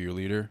Knicks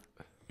cheerleader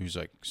who's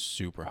like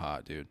super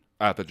hot, dude.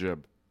 At the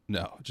gym.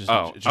 No, just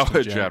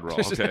in general.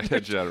 Okay,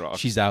 in general.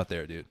 She's out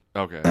there, dude.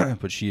 Okay.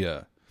 But she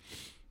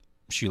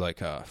like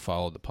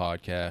followed the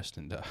podcast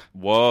and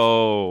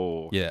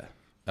whoa. Yeah,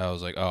 I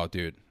was like, oh,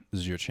 dude,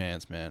 this is your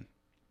chance, man.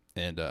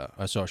 And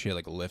I saw she had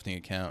like a lifting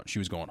account. She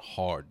was going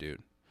hard,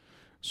 dude.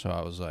 So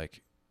I was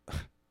like,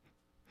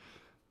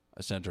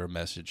 I sent her a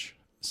message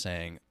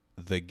saying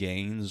the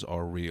gains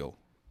are real.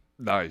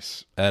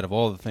 Nice. Out of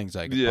all the things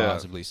I could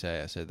possibly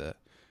say, I said that,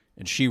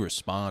 and she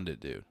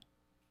responded, dude.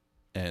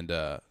 And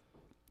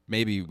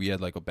maybe we had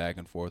like a back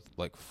and forth,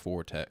 like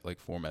four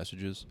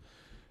messages,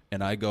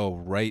 and I go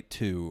right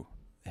to,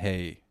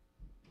 hey,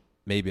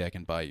 maybe I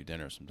can buy you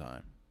dinner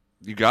sometime.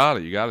 You got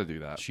to do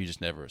that. She just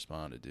never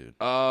responded, dude.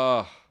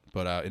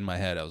 But in my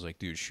head, I was like,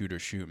 dude, shoot or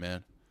shoot,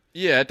 man.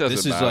 Yeah, it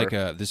doesn't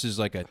matter. This is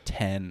like a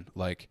 10,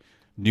 like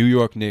New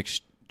York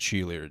Knicks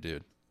cheerleader,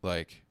 dude.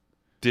 Like,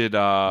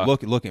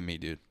 look at me,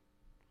 dude.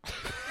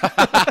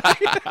 What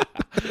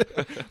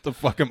the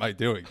fuck am I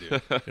doing, dude? You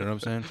know what I'm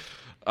saying?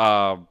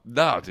 No,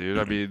 dude.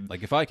 I mean,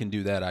 like if I can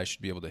do that, I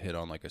should be able to hit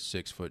on like a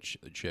 6-foot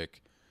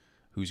chick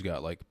who's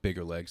got like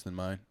bigger legs than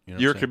mine. You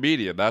know you're a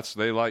comedian.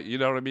 They like, you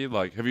know what I mean?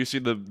 Like, have you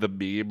seen the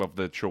meme of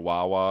the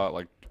Chihuahua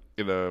like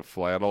in a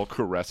flannel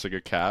caressing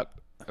a cat?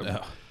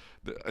 No.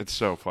 It's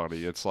so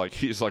funny. It's like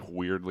he's like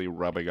weirdly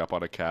rubbing up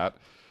on a cat.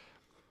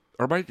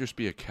 Or it might just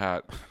be a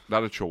cat,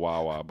 not a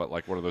Chihuahua, but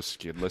like one of those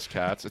skinless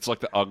cats. It's like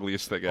the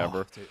ugliest thing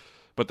ever.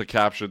 But the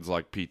caption's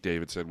like Pete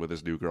Davidson with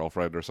his new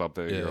girlfriend or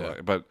something. Yeah.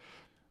 Like, but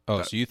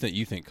so you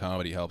think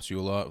comedy helps you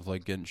a lot with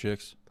like getting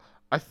chicks?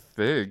 I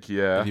think,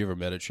 yeah. Have you ever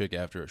met a chick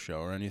after a show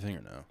or anything,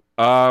 or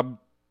no?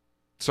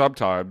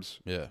 Sometimes.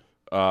 Yeah.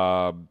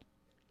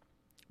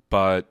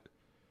 But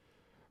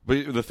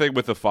the thing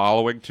with the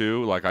following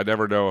too, like I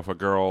never know if a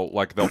girl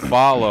like they'll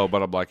follow,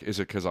 but I'm like, is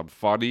it because I'm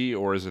funny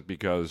or is it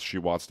because she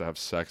wants to have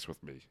sex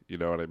with me? You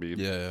know what I mean?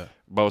 Yeah.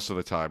 Most of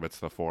the time, it's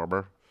the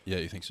former. Yeah,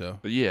 you think so?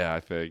 Yeah, I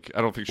think.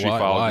 I don't think she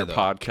followed your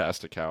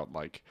podcast account.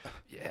 Like,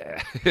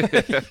 yeah. I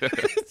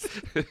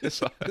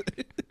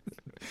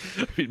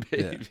mean,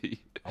 maybe. Yeah.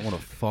 I want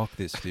to fuck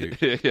this dude.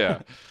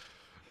 Yeah.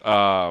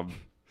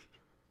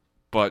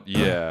 But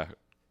yeah,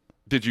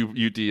 did you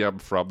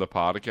DM from the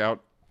pod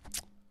account?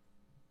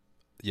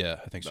 Yeah,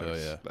 I think so.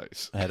 Yeah,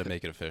 nice. I had to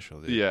make it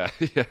official, dude. Yeah.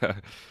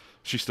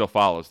 She still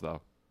follows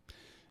though.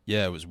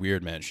 Yeah, it was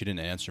weird, man. She didn't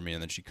answer me,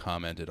 and then she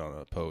commented on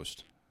a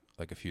post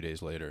like a few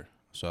days later.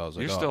 So I was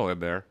like, "You're still in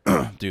there,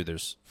 dude."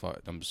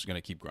 I'm just gonna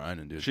keep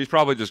grinding, dude. She's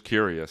probably just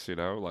curious,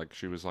 Like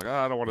she was like,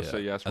 I don't want to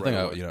say yes. I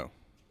think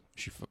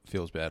she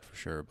feels bad for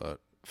sure,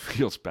 but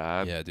feels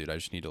bad. Yeah, dude. I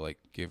just need to like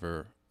give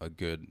her a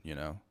good,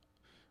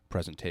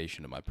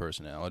 presentation of my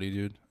personality,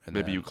 dude. And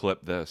maybe you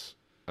clip this.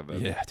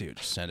 Yeah, dude.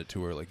 Just send it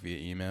to her like via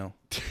email.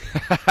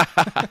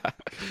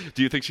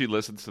 Do you think she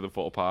listens to the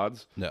full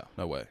pods? No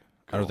way.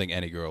 Cool. I don't think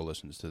any girl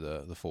listens to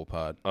the full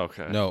pod.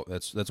 Okay. No,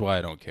 that's why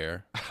I don't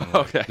care.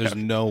 Okay. There's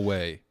no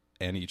way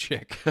any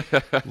chick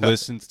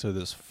listens to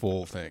this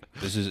full thing.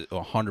 This is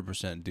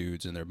 100%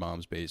 dudes in their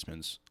mom's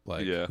basements,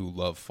 like who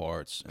love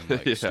farts and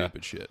like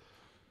stupid shit.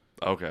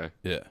 Okay.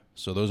 Yeah.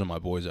 So those are my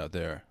boys out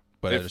there.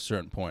 But at a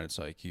certain point, it's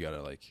like you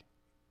gotta like,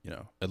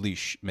 at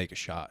least make a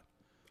shot.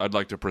 I'd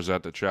like to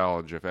present a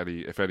challenge.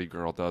 If any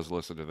girl does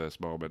listen to this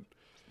moment,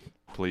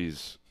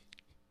 please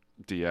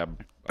DM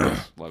us. Let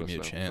us know. Give me a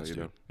chance,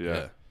 dude.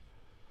 Yeah.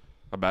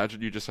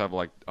 Imagine you just have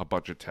like a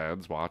bunch of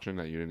tens watching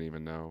that you didn't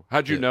even know.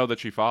 How'd you know that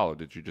she followed?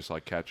 Did you just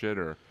like catch it,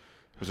 or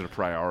was it a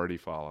priority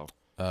follow?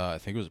 I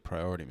think it was a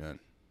priority, man.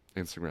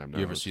 Instagram knows.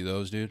 You ever see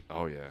those, dude?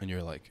 Oh yeah. And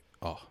you're like,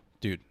 oh,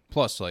 dude.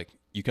 Plus, like,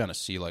 you kind of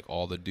see like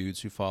all the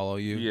dudes who follow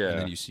you. Yeah. And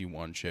then you see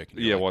one chick. And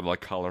Yeah, like, one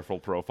like colorful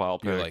profile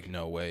pic. you're like,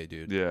 no way,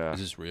 dude. Yeah. Is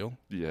this real?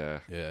 Yeah.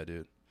 Yeah,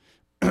 dude.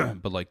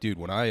 But like, dude,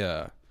 when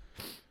I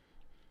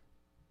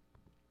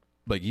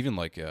like even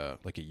like a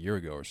year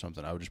ago or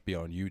something, I would just be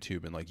on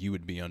YouTube and like you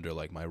would be under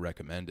like my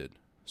recommended.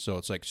 So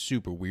it's like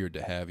super weird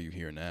to have you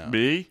here now.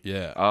 Me?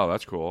 Yeah. Oh,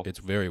 that's cool. It's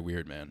very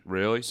weird, man.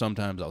 Really?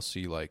 Sometimes I'll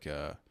see like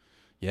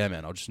yeah,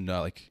 man, I'll just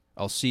not like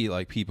I'll see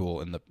like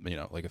people in the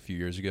like a few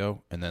years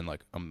ago, and then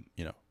like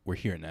we're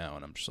here now,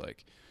 and I'm just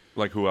like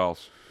who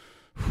else?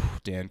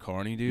 Dan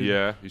Carney, dude.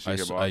 Yeah, you see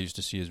him I used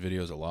to see his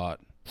videos a lot,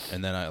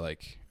 and then I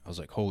was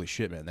like, holy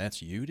shit, man,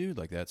 that's you, dude.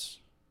 Like that's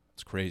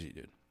crazy,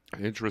 dude.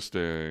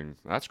 Interesting.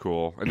 That's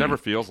cool. It never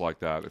feels like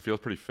that. It feels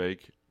pretty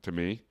fake to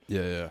me.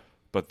 Yeah, yeah.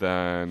 But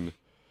then,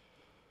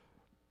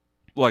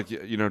 like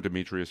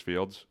Demetrius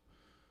Fields.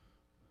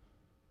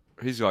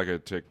 He's like a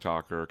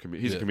TikToker.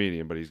 He's a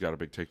comedian, but he's got a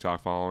big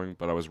TikTok following.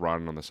 But I was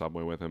riding on the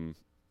subway with him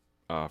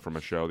from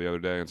a show the other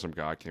day, and some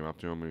guy came up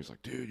to him and he was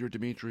like, "Dude, you're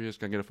Demetrius.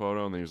 Can I get a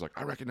photo?" And then he was like,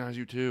 "I recognize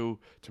you too."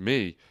 To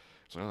me,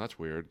 it's like, "Oh, that's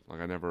weird." Like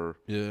I never.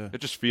 Yeah.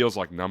 It just feels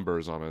like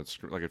numbers on it.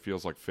 Like it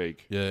feels like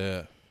fake.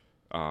 Yeah,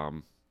 yeah.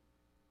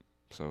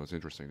 So it's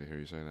interesting to hear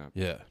you say that.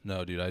 Yeah.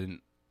 No, dude, I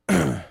didn't.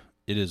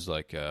 It is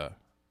like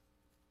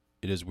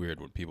it is weird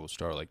when people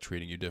start like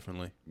treating you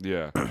differently.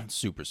 Yeah. It's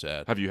super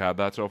sad. Have you had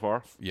that so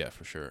far? Yeah,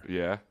 for sure.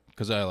 Yeah.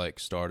 Because I like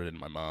started in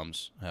my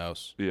mom's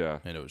house. Yeah.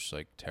 And it was just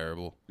like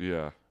terrible.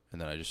 Yeah. And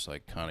then I just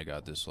like kind of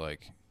got this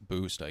like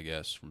boost, I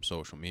guess, from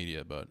social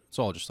media, but it's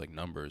all just like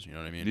numbers, you know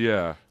what I mean?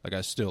 Yeah. Like I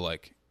still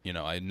like,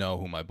 I know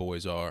who my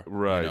boys are.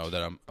 Right.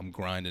 That I'm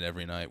grinding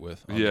every night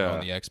with on, Yeah.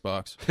 on the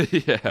Xbox. Yeah.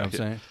 You know what I'm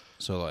saying?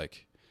 So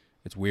like,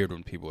 it's weird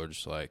when people are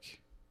just like,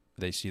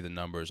 they see the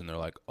numbers and they're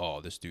like,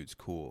 oh, this dude's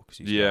cool because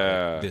he's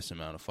got like, this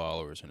amount of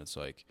followers, and it's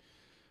like,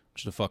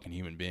 just a fucking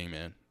human being,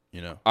 man.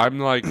 I'm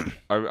like,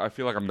 I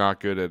feel like I'm not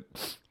good at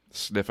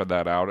sniffing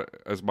that out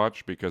as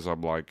much because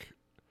I'm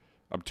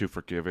too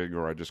forgiving,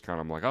 or I just kind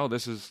of like, oh,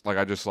 this is like,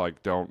 I just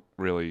like don't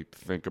really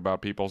think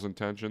about people's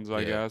intentions,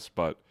 I guess,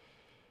 but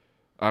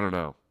I don't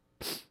know.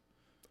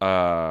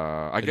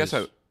 I guess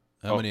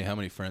how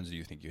many friends do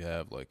you think you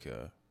have? Like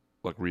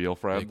real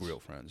friends? Like real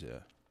friends, yeah.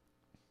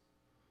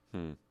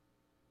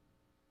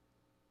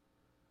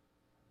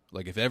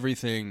 Like if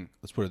everything,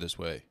 let's put it this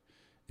way,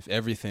 if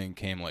everything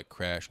came like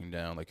crashing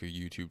down, like your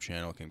YouTube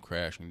channel came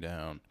crashing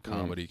down,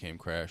 comedy came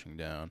crashing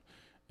down,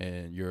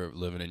 and you're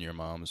living in your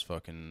mom's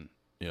fucking,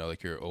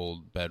 like your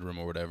old bedroom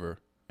or whatever,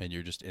 and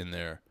you're just in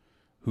there,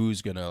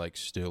 who's gonna like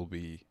still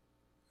be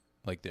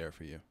like there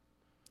for you?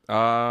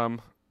 My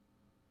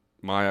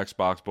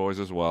Xbox boys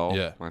as well.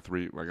 Yeah.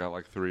 I got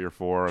like 3 or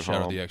 4 at Shout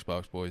home. out the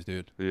Xbox boys,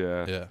 dude.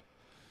 Yeah. Yeah.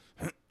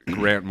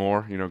 Grant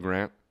Moore,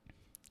 Grant?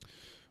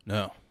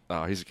 No.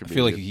 Oh, he's a I comedian.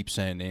 feel like you keep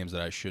saying names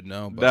that I should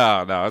know. But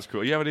No, that's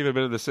cool. You haven't even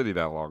been in the city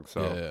that long,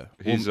 so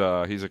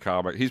yeah. he's a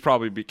comic. He's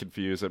probably be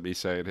confused at me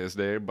saying his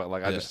name, but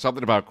like I just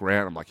something about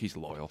Grant. I'm like, he's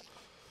loyal.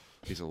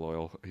 He's a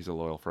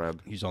loyal friend.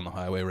 He's on the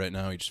highway right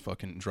now. He just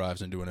fucking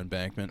drives into an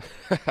embankment.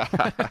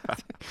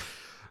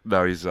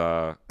 No, he's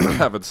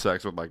having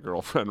sex with my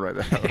girlfriend right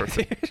now.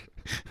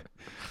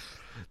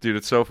 Dude,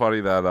 it's so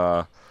funny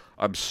that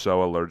I'm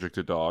so allergic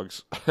to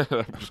dogs.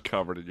 I'm just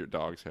covered in your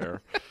dog's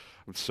hair.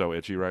 I'm so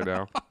itchy right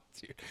now.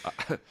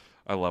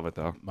 I love it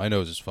though. My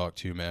nose is fucked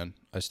too, man.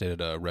 I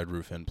stayed at a Red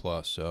Roof Inn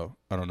Plus, so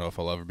I don't know if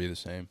I'll ever be the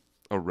same.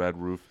 A Red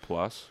Roof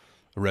Plus?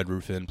 A Red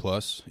Roof Inn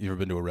Plus? You ever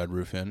been to a Red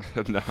Roof Inn?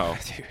 No.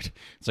 Dude,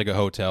 it's like a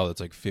hotel that's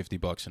like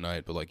 $50 a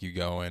night, but like you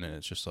go in and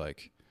it's just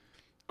like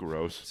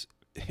gross.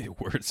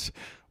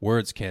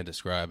 Words can't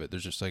describe it.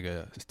 There's just like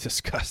a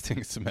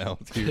disgusting smell,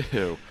 dude.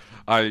 Ew.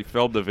 I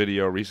filmed a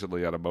video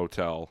recently at a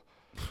motel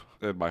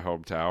in my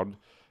hometown.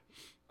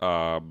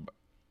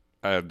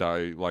 And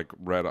I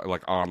read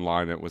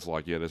online. It was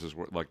like, yeah,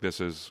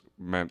 this is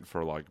meant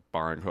for like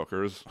buying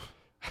hookers,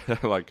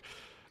 and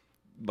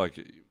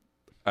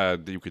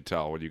you could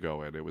tell when you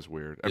go in. It was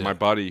weird. And my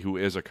buddy, who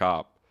is a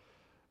cop,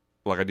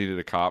 I needed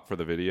a cop for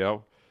the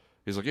video.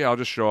 He's like, yeah, I'll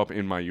just show up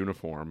in my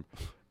uniform,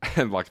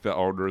 and the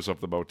owners of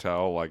the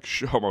motel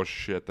almost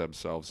shit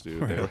themselves,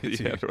 dude. Really,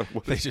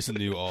 they just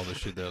knew all the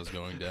shit that was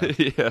going down.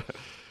 Yeah.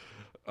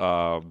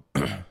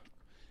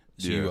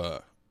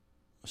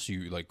 So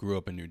you grew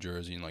up in New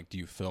Jersey, and do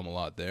you film a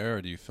lot there,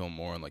 or do you film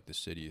more in the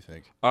city, you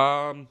think?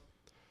 I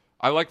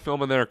like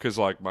filming there because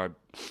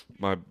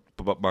my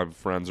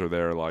friends are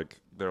there.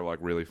 They're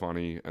really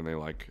funny, and they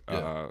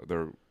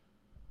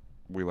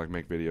we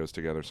make videos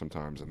together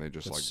sometimes, and they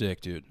just That's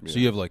sick, dude. Yeah. So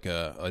you have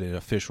an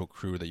official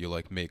crew that you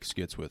make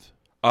skits with?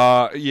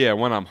 Yeah,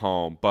 when I'm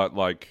home, but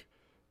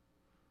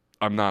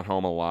I'm not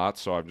home a lot,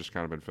 so I've just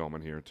kind of been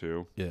filming here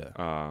too.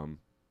 Yeah.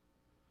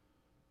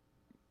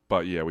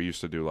 But yeah, we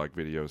used to do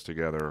videos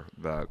together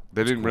that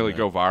they didn't really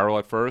go viral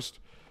at first,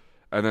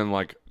 and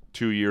then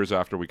 2 years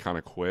after we kind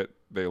of quit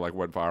they like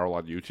went viral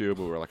on YouTube, and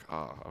we were like,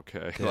 oh,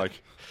 okay, Yeah.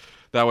 like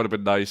that would have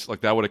been nice.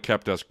 Like that would have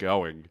kept us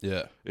going.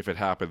 Yeah. If it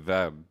happened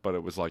then, but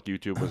it was like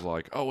YouTube was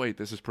like, oh wait,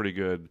 this is pretty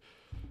good.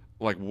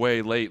 Like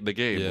way late in the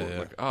game. Yeah, We're yeah.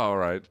 Like, oh, all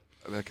right,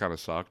 that kind of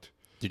sucked.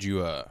 Did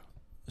you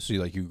see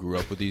like you grew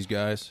up with these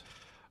guys?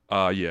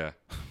 Yeah.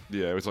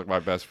 It was like my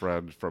best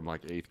friend from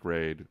like 8th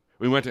grade.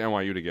 We went to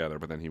NYU together,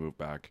 but then he moved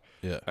back.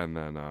 Yeah. And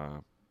then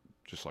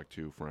just like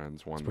 2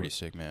 friends. One It's pretty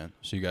sick, man.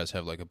 So you guys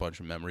have like a bunch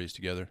of memories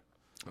together.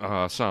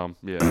 some,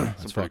 yeah,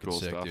 That's some pretty fucking cool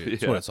sick, stuff. dude.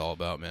 That's Yeah. what it's all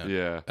about, man.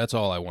 Yeah. That's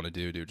all I want to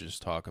do, dude.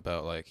 Just talk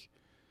about like,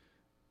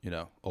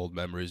 old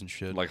memories and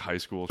shit. Like high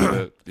school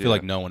shit. I feel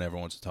like no one ever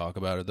wants to talk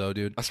about it though,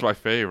 dude. That's my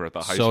favorite.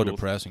 The high So school.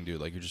 depressing, dude.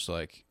 Like you're just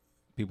like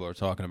people are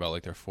talking about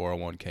like their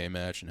 401k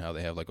match and how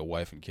they have like a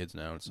wife and kids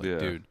now. It's like, Yeah.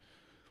 dude,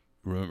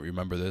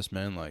 remember this,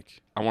 man?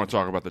 Like, I want to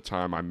talk about the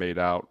time I made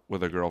out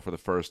with a girl for the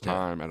first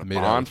time at a made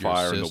out with your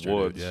bonfire in sister, the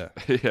woods.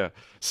 dude, Yeah,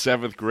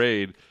 7th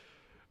grade,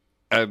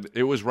 and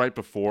it was right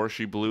before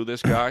she blew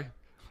this guy.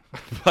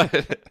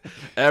 But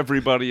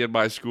everybody in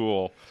my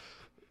school,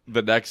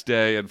 the next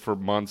day and for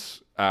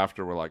months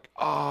after, were like,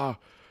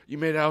 you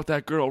made out with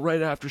that girl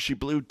right after she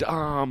blew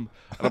Dom.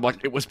 And I'm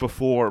like, it was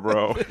before,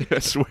 bro. I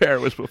swear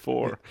it was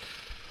before.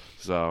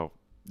 So.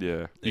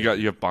 Yeah, you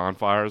have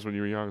bonfires when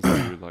you were young. So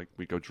you would, like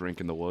we go drink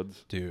in the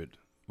woods. dude,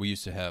 we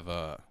used to have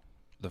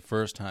the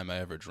first time I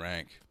ever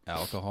drank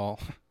alcohol.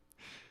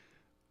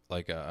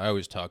 Like I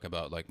always talk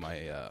about like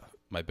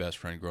my best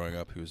friend growing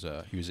up, he was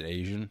an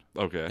Asian.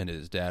 Okay. And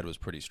his dad was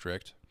pretty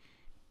strict.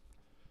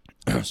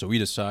 So we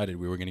decided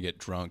we were going to get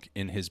drunk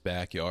in his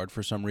backyard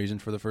for some reason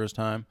for the first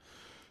time.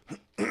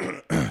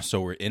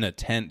 So we're in a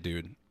tent,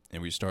 dude,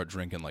 and we start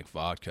drinking like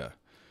vodka.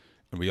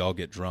 And we all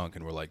get drunk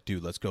and we're like,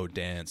 dude, let's go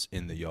dance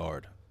in the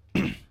yard.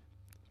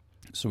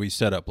 So we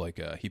set up like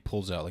he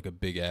pulls out like a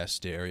big ass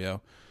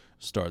stereo,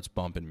 starts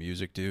bumping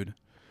music, dude.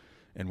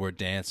 And we're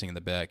dancing in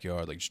the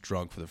backyard, like just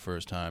drunk for the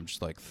first time,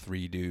 just like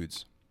 3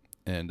 dudes.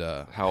 And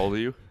How old are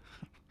you?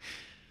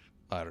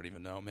 I don't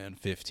even know, man.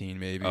 15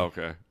 maybe.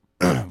 Okay.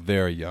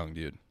 Very young,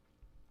 dude.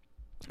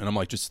 And I'm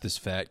like just this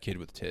fat kid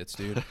with tits,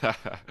 dude.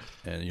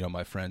 And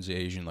my friend's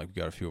Asian. Like we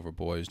got a few of our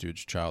boys, dude,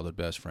 just childhood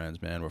best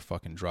friends, man. We're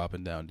fucking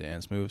dropping down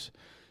dance moves.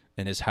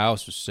 And his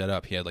house was set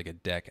up. He had like a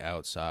deck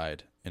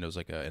outside, and it was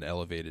like an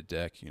elevated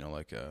deck,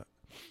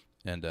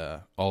 and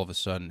all of a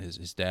sudden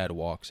his dad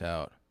walks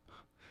out,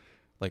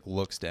 like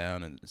looks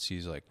down and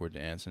sees like we're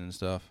dancing and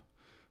stuff.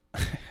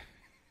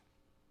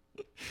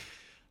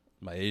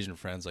 My Asian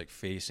friend's like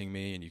facing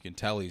me, and you can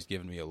tell he's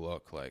giving me a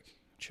look like,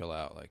 chill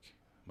out, like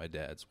my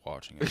dad's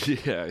watching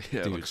it. Yeah.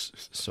 Dude,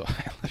 so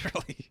I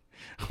literally,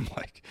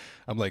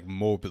 I'm like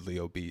morbidly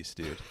obese,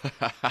 dude.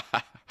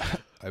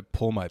 I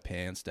pull my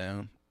pants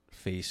down,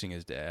 facing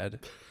his dad,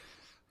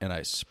 and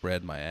I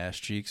spread my ass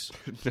cheeks.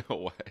 No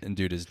way. And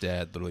dude, his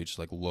dad literally just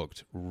like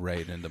looked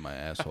right into my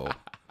asshole,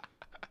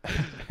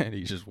 and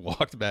he just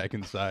walked back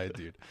inside,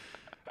 dude.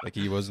 Like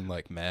he wasn't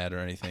like mad or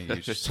anything. He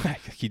was just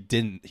like he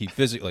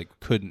physically like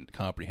couldn't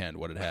comprehend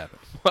what had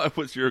happened. What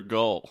was your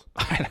goal?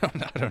 I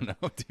don't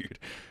know, dude.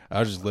 I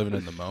was just living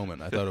in the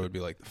moment. I thought it would be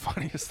like the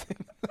funniest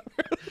thing.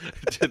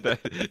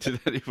 Did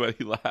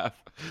anybody laugh?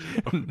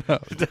 No.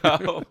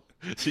 No.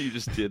 So you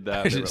just did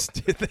that. I just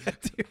did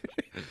that,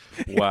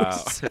 dude.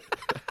 Wow.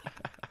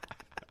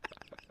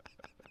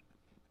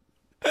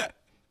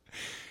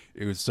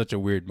 It was such a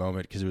weird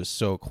moment because it was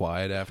so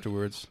quiet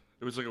afterwards.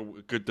 It was like a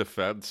good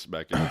defense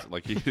mechanism.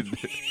 Like he didn't.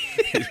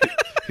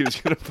 He was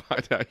gonna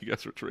find out you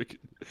guys were drinking.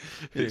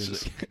 He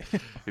was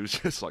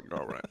just like,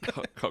 all right,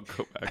 I'll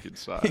go back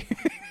inside.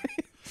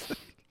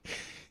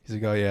 He's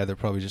like, oh yeah, they're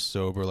probably just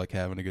sober, like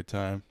having a good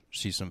time.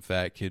 See some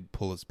fat kid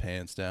pull his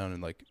pants down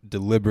and like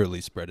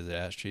deliberately spread his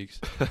ass cheeks.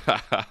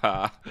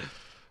 I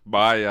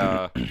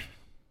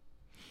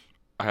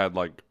had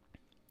like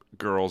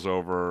girls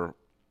over,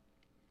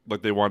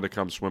 like they wanted to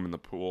come swim in the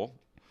pool.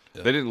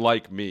 Yeah. They didn't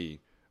like me,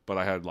 but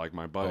I had like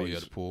my buddies. Oh, you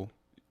had a pool?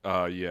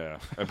 Yeah.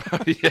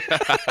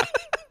 Yeah.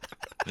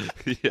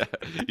 Yeah.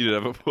 You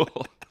didn't have a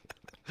pool.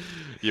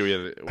 Yeah, we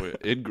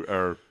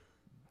had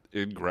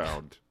in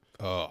ground.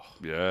 Oh,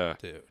 Yeah.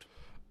 dude.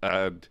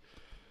 And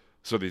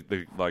so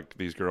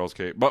these girls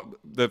came. But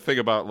the thing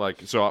about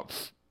like, so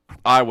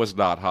I was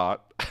not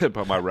hot,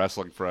 but my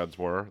wrestling friends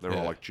were. They were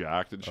all Yeah. like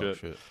jacked and shit. Oh,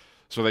 shit.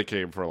 So they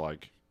came for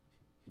like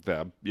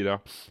them,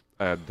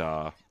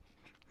 and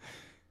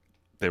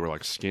they were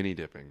like skinny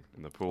dipping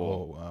in the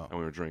pool. Oh, wow. And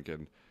we were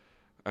drinking,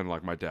 and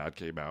like my dad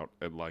came out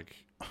and like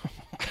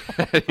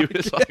he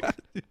was like,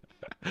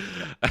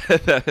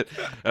 and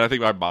I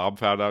think my mom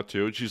found out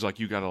too, and she's like,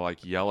 you gotta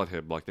like yell at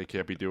him, like they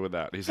can't be doing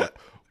that. And he's like,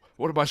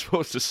 what am I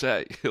supposed to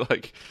say?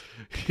 Like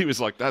he was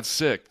like, that's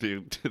sick,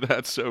 dude.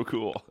 That's so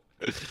cool.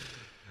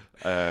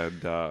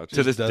 And to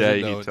Just this doesn't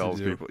day know he what to tells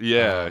do. people,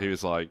 yeah, he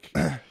was like,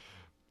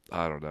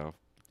 I don't know.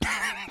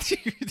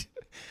 Dude.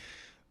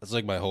 That's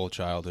like my whole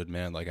childhood,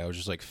 man. Like I was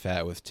just like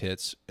fat with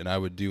tits, and I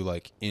would do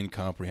like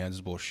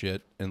incomprehensible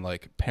shit, and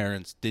like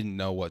parents didn't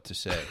know what to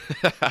say.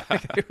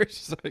 Like, they were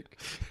just like,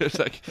 It's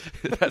like,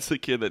 that's the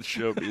kid that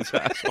showed me his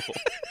asshole.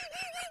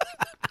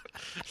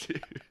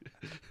 Dude.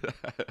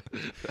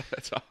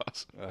 That's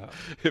awesome.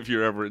 If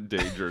you're ever in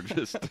danger,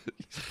 just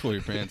pull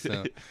your pants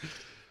down.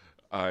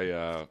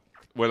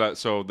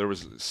 So there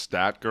was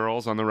stat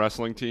girls on the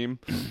wrestling team.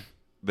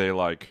 They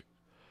like,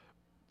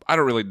 I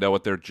don't really know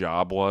what their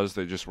job was.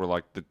 They just were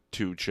like the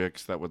two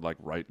chicks that would like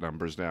write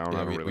numbers down.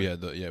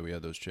 Yeah, we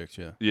had those chicks.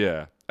 Yeah.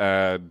 Yeah,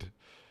 and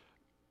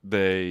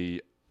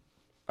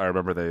I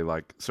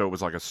remember so it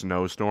was like a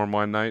snowstorm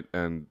one night,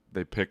 and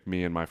they picked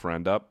me and my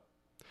friend up.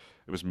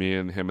 It was me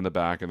and him in the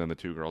back, and then the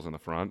two girls in the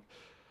front.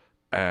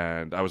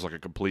 And I was like a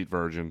complete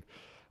virgin.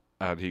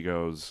 And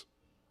he's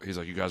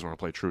like, you guys want to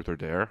play Truth or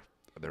Dare?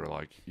 And they were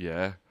like,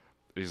 yeah.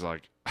 He's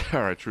like,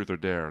 all right, Truth or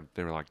Dare.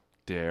 They were like,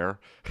 Dare.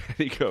 And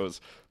he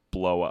goes,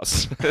 blow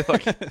us.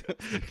 Like,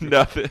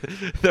 nothing.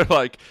 They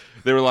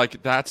were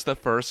like, that's the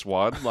first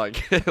one.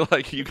 Like,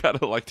 like you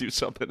gotta like do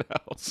something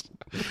else.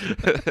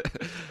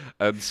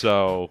 And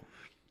so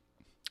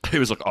he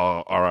was like,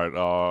 oh, all right,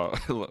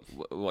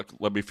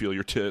 let me feel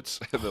your tits.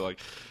 And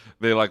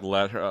they let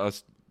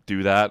us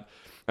do that.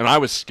 And I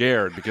was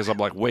scared because I'm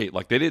like, wait,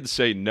 like they didn't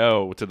say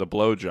no to the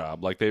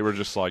blowjob. Like they were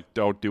just like,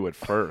 don't do it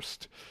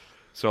first.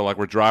 So like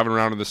we're driving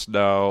around in the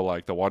snow,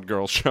 like the one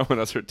girl's showing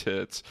us her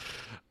tits,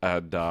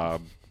 and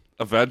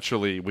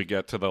eventually we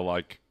get to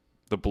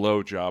the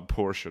blowjob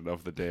portion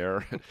of the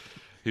dare.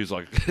 He was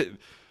like,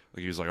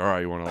 all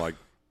right, you want to like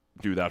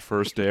do that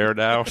first dare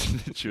now?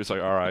 She was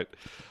like, all right.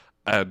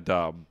 And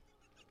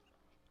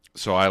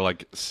so I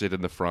like sit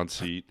in the front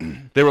seat.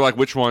 They were like,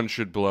 which one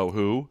should blow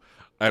who?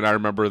 And I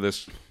remember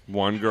this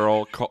one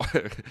girl,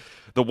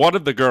 one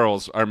of the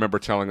girls, I remember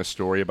telling a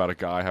story about a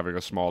guy having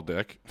a small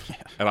dick.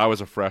 And I was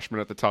a freshman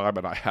at the time,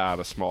 and I had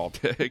a small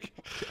dick.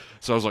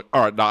 So I was like,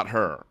 all right, not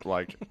her.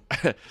 Like,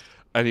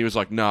 and he was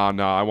like, nah,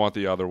 I want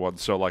the other one.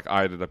 So like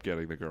I ended up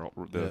getting the girl.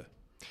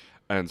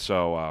 And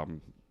so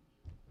I'm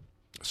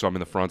in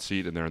the front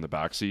seat, and they're in the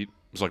back seat.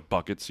 It was like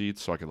bucket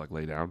seats, so I could like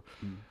lay down.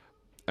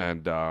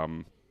 And I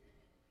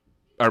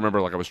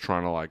remember like I was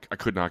trying to I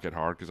could not get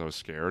hard because I was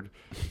scared.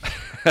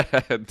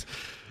 And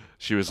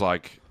she was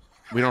like,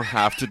 we don't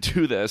have to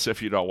do this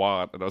if you don't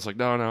want. And I was like,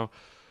 no.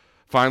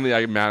 Finally,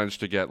 I managed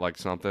to get like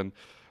something,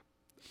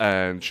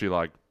 and she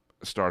like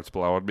starts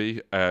blowing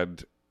me,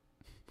 and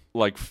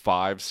like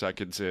 5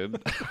 seconds in,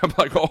 I'm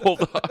like,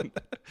 hold on.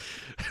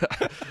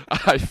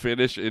 I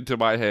finish into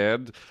my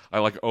hand. I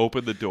like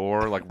open the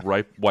door, like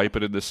wipe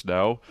it in the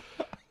snow.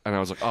 And I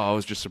was like, oh, it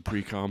was just some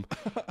pre-cum.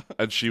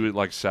 And she would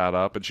like sat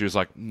up, and she was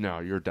like, no,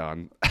 you're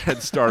done.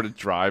 And started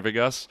driving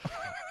us.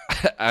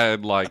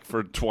 And like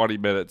for 20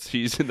 minutes,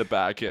 he's in the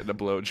back getting a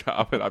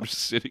blowjob, and I'm just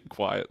sitting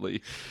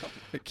quietly. Oh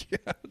my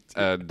God,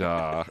 and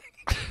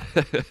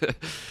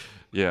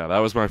yeah, that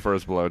was my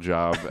first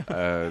blowjob.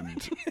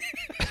 And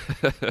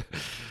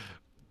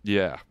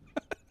yeah,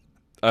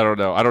 I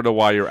don't know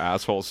why your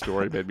asshole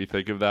story made me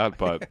think of that,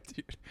 but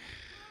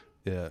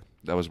yeah,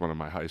 that was one of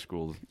my high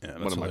school,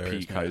 one of my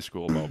peak high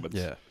school moments.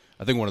 Yeah,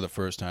 I think one of the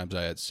first times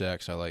I had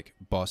sex, I like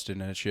busted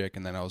in a chick,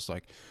 and then I was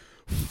like,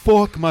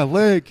 fuck my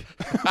leg.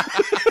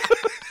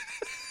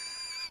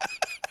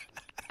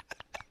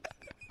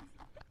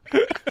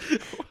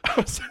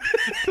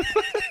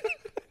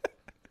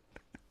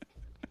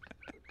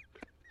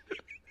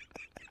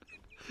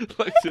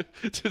 Like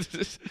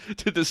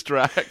to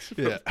distract.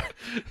 Yeah,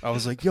 I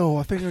was like, yo,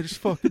 I think I just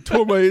fucking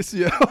tore my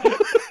ACL.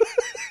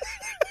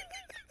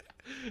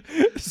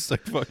 It's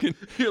like fucking.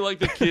 You're like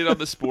the kid on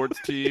the sports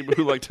team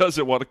who like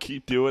doesn't want to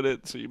keep doing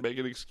it, so you make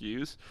an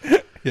excuse.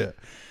 Yeah,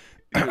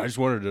 I just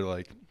wanted to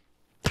like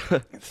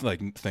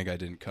think I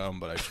didn't come,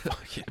 but I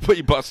fucking. But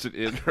you busted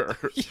in her.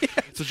 Yeah.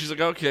 So she's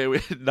like, okay,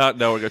 not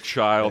knowing a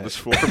child is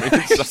forming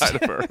inside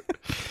of her.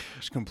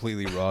 Just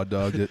completely raw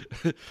dogged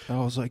it. I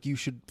was like, you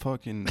should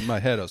fucking. In my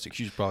head, I was like,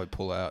 you should probably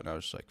pull out, and I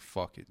was just like,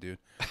 fuck it, dude.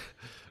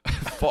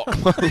 Fuck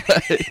my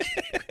leg.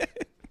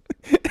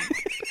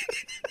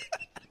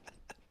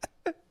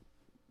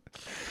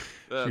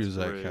 She was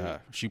great. like,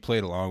 she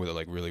played along with it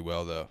like really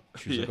well though.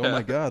 She was like, oh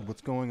my God,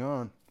 what's going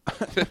on? I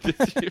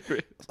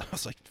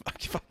was like,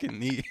 fucking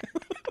neat.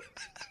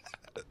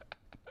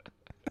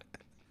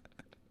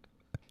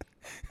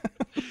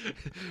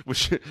 Was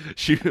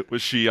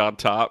she on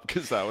top?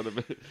 Because that would have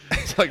been.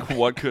 It's like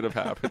what could have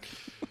happened.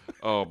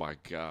 Oh my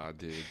God,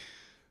 dude.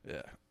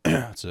 Yeah,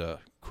 that's a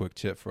quick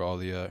tip for all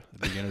the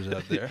beginners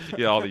out there.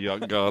 Yeah, all the young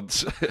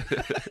guns.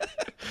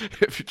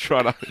 If you're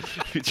trying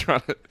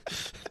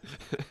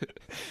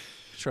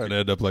to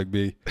end up like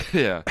me.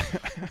 Yeah.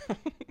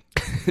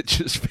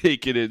 Just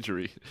fake an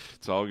injury.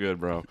 It's all good,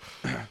 bro.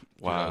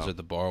 Wow. I was at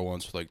the bar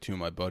once with like two of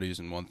my buddies,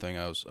 and one thing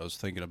I was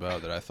thinking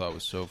about that I thought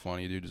was so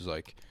funny, dude, is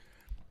like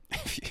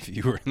if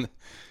you were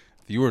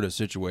in a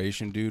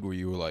situation, dude, where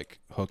you were like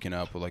hooking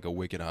up with like a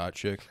wicked hot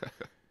chick,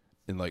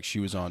 and like she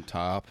was on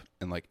top,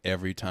 and like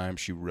every time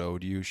she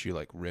rode you, she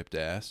like ripped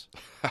ass.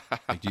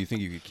 Like, do you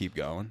think you could keep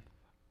going?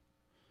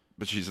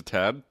 But she's a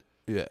 10?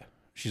 Yeah,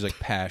 she's like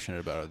passionate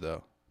about it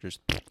though. Just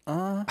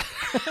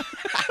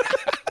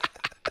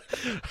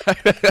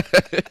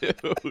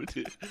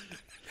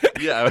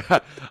Yeah,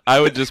 I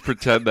would just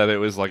pretend that it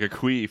was like a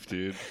queef,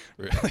 dude.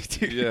 Really,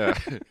 dude? Yeah.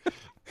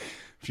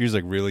 She was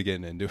like really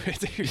getting into it,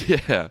 dude.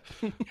 Yeah.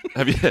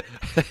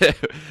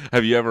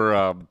 Have you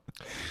ever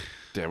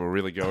damn, we're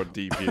really going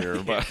deep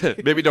here,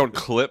 but maybe don't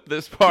clip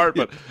this part,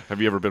 but have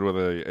you ever been with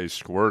a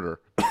squirter?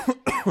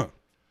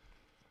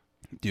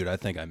 Dude, I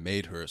think I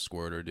made her a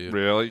squirter, dude.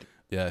 Really?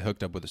 Yeah, I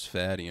hooked up with this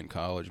fatty in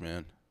college,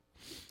 man.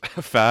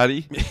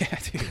 Fatty? Yeah,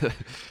 dude.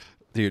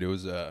 Dude, it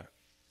was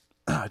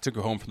I took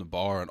her home from the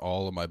bar and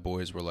all of my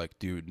boys were like,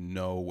 dude,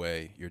 no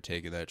way you're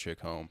taking that chick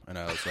home. And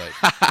I was like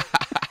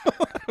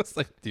I was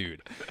like,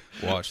 dude,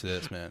 watch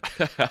this, man.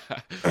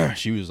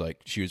 She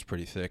was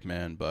pretty thick,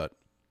 man, but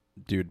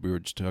dude, we were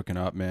just hooking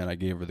up, man. I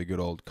gave her the good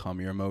old come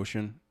here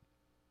motion.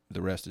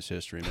 The rest is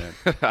history, man.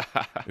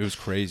 It was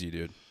crazy,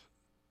 dude.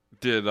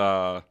 Did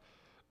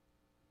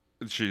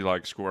she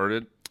like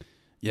squirted?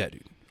 Yeah,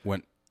 dude.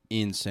 Went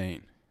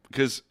insane.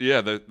 Because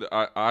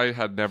I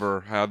had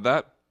never had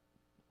that.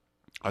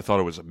 I thought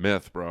it was a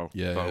myth, bro.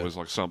 Yeah, I thought yeah. it was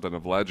like something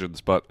of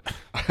legends. But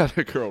I had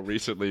a girl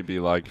recently be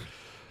like,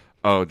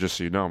 "Oh, just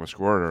so you know, I'm a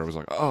squirter." I was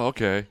like, "Oh,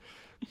 okay,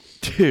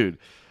 dude."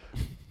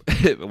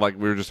 Like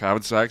we were just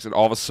having sex, and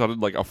all of a sudden,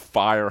 like a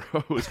fire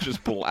hose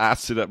just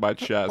blasted at my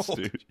chest,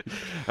 dude.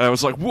 And I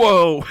was like,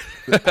 "Whoa!"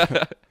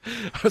 I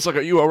was like,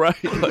 "Are you all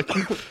right?" Like,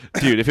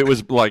 dude, if it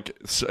was like,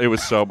 it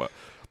was so much.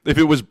 If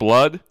it was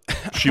blood,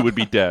 she would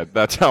be dead.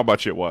 That's how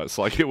much it was.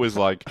 Like it was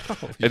like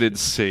an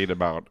insane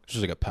amount.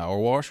 She's like a power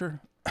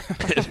washer.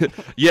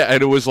 Yeah,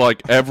 and it was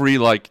like every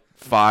like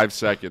 5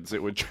 seconds,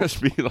 it would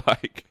just be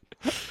like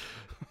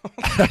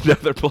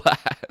another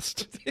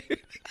blast.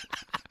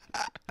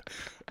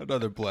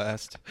 Another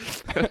blast.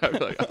 I'd be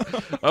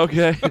like,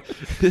 okay.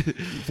 You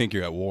think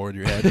you're at war in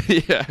your head?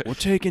 Yeah. We're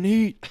taking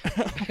heat.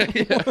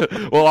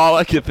 Yeah. Well, all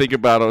I could think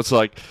about was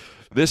like,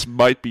 this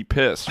might be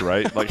piss,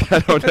 right? Like I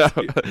don't know.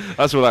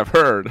 That's what I've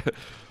heard.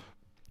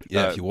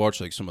 Yeah, if you watch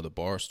like some of the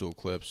Barstool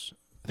clips,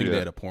 I think Yeah. they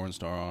had a porn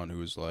star on who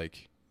was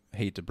like, I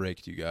hate to break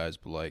it to you guys,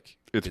 but like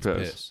It's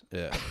piss.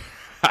 Yeah.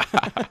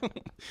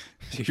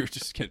 You're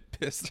just getting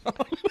pissed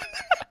off.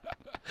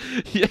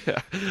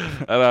 Yeah.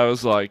 And I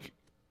was like,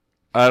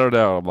 I don't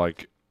know. I'm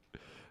like,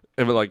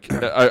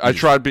 I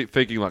tried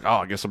thinking like, oh,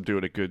 I guess I'm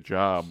doing a good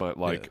job, but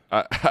like,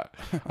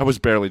 I was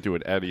barely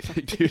doing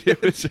anything, dude.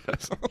 It was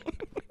just.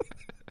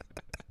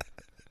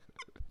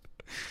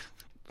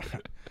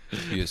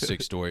 Be a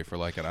sick story for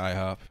like an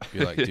IHOP.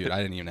 You're like, dude, I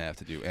didn't even have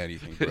to do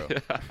anything, bro.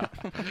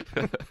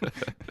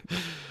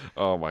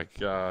 Oh my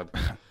god.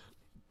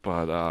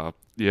 But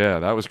yeah,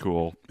 that was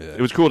cool. Yeah.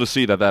 It was cool to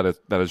see that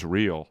is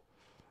real.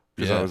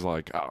 Because Yeah. I was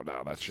like, oh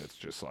no, that shit's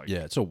just like Yeah,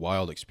 it's a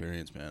wild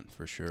experience, man,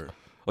 for sure.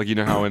 like you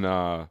know how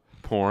in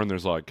porn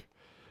there's like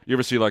you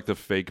ever see like the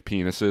fake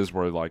penises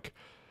where like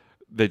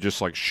they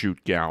just like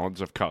shoot gallons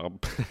of cum.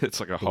 It's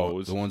like a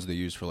hose. The ones they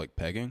use for like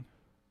pegging.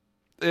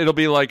 It'll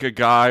be like a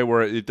guy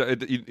where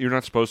you're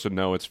not supposed to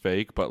know it's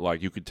fake, but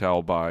like you could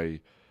tell by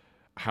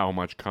how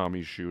much cum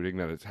he's shooting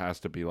that it has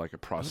to be like a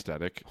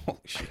prosthetic. Holy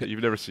shit.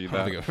 You've never seen I don't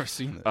that? think I've ever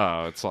seen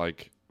that. It's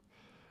like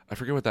I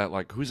forget what that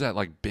like. Who's that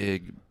like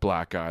big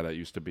black guy that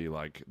used to be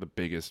like the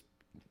biggest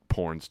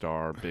porn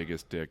star,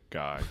 biggest dick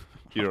guy?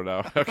 You don't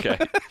know? Okay,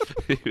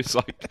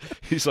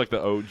 he's like the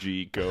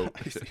OG goat.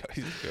 He's a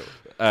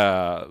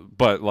goat.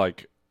 But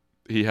like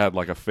he had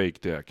like a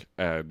fake dick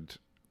and.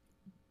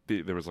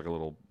 There was like a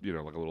little,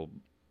 like a little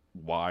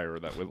wire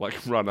that would like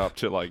run up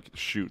to like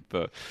shoot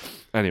the.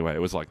 Anyway, it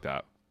was like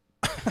that.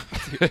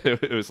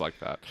 It was like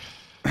that.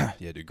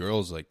 Yeah, dude,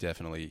 girls like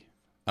definitely.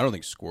 I don't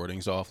think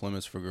squirting's off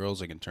limits for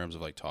girls, like in terms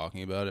of like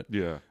talking about it.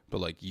 Yeah. But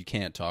like you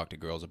can't talk to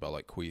girls about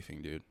like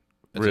queefing, dude.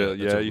 Really?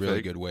 That's Yeah, a you really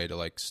think? good way to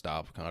like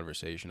stop a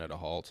conversation at a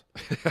halt.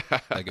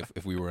 Like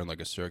if we were in like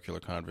a circular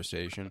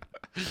conversation.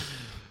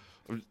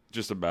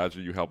 Just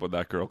imagine you helping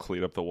that girl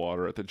clean up the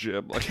water at the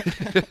gym, like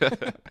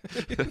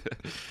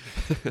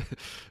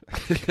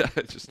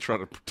just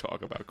trying to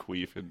talk about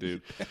queefing,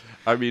 dude.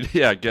 I mean,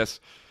 yeah, I guess.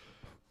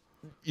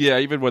 Yeah,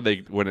 even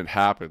when it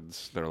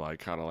happens, they're like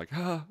kind of like,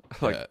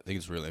 like. Yeah, I think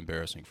it's really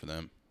embarrassing for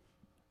them,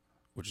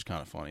 which is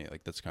kind of funny.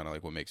 Like that's kind of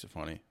like what makes it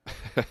funny.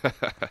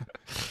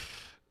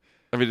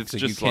 I mean, it's like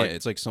just you can't, like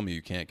it's like something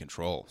you can't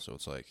control. So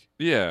it's like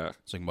yeah,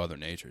 it's like Mother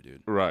Nature,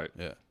 dude. right.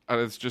 Yeah. And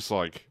it's just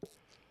like.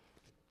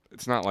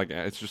 It's not like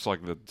it's just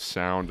like the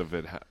sound of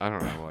it. I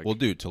don't know. Like, Well,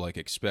 dude, to like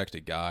expect a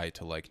guy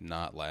to like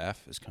not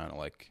laugh is kind of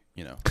like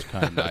it's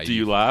kind of naive. do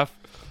you laugh?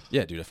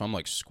 Yeah, dude. If I'm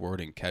like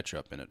squirting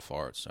ketchup and it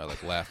farts, I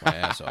like laugh my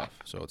ass off.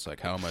 So it's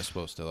like, how am I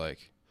supposed to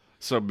like?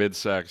 So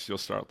mid-sex, you'll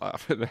start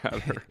laughing at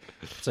her.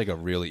 It's like a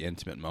really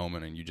intimate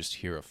moment, and you just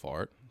hear a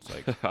fart. It's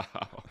like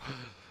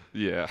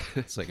Yeah.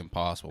 it's like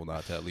impossible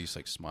not to at least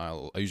like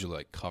smile. I usually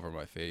like cover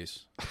my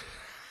face.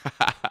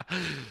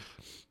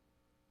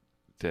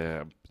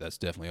 Damn. That's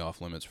definitely off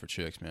limits for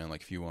chicks, man.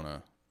 Like if you want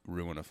to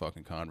ruin a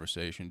fucking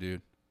conversation,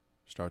 dude,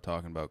 start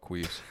talking about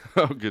queefs.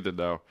 Oh, good to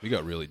know. We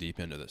got really deep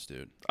into this,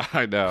 dude.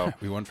 I know.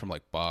 We went from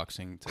like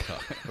boxing to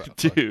talking about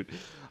Dude,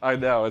 I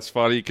know. It's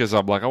funny because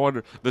I'm like, I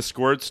wonder. The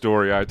squirt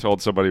story I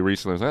told somebody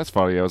recently, I was like, that's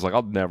funny. I was like,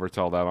 I'll never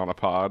tell that on a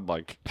pod.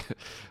 Like,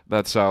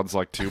 that sounds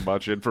like too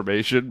much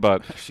information,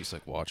 but She's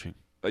like watching.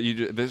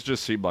 this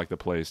just seemed like the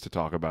place to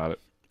talk about it.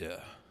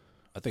 Yeah.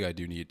 I think I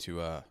do need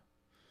to. I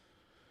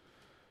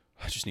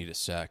just need to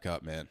sack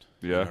up, man.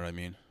 Yeah. You know what I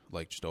mean?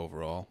 Like, just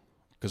overall.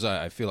 Because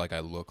I feel like I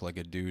look like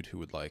a dude who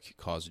would, like,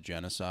 cause a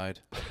genocide.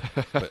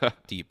 But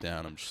deep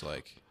down, I'm just,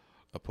 like,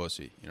 a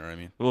pussy. You know what I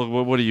mean? Well,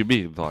 what do you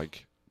mean?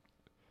 Like,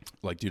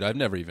 dude, I've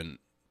never even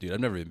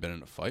been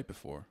in a fight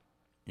before,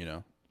 you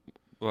know?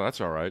 well,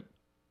 that's all right.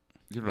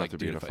 You don't Like, have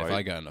to dude, be in a if fight.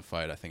 I got in a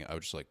fight, I think I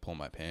would just, like, pull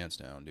my pants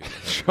down, dude.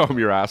 Show him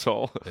your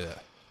asshole. Yeah.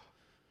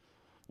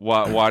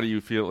 Why do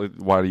you feel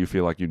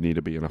like you need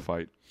to be in a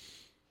fight?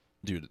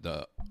 Dude,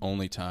 the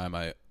only time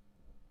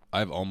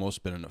I've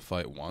almost been in a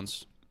fight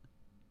once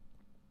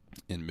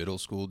in middle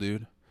school,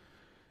 dude.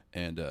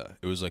 And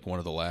it was like one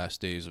of the last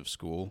days of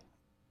school.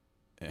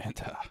 And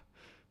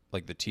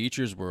like the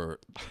teachers were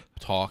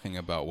talking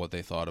about what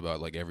they thought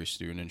about like every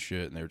student and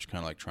shit, and they were just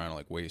kind of like trying to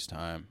like waste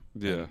time.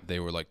 Yeah. And they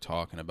were like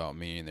talking about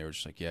me, and they were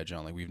just like, "Yeah,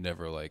 John, like we've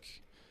never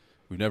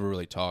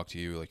really talked to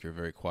you. Like you're a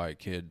very quiet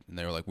kid." And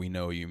they were like, "We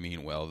know you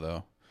mean well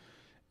though."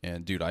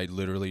 And dude, I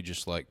literally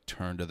just like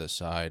turned to the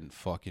side and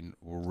fucking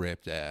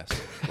ripped ass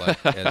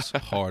like as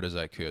hard as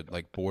I could,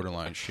 like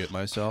borderline shit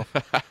myself.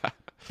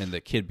 And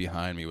the kid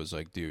behind me was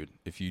like, "Dude,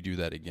 if you do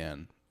that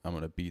again, I'm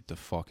gonna beat the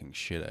fucking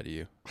shit out of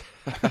you."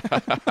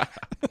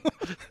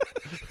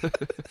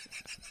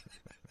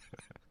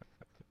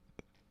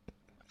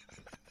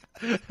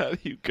 How do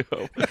you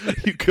go?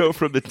 You go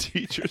from the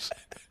teachers.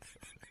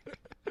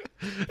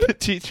 The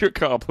teacher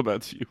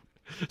compliments you,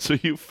 so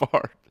you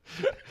fart.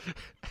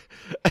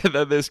 And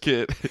then this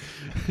kid,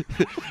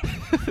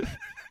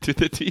 did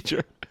the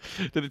teacher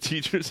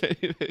say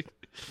anything?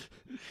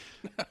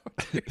 No,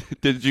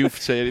 Did you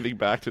say anything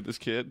back to this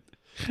kid?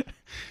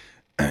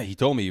 he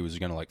told me he was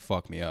gonna like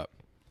fuck me up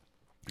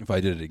if I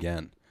did it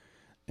again,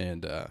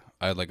 and I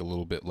had like a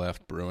little bit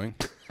left brewing,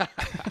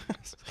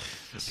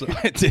 so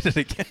I did it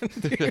again.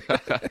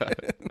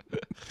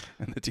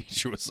 And the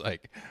teacher was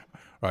like,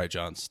 "All right,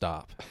 John,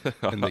 stop."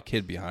 And the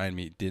kid behind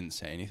me didn't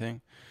say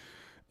anything.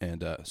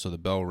 And so the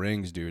bell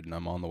rings, dude, and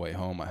I'm on the way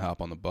home. I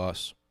hop on the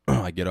bus.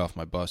 I get off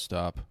my bus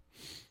stop.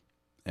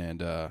 And,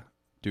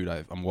 dude,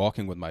 I'm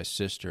walking with my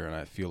sister, and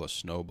I feel a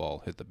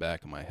snowball hit the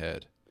back of my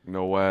head.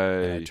 No And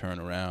way. I turn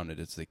around, and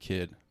it's the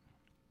kid.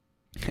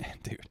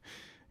 Dude,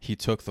 he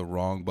took the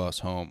wrong bus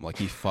home. Like,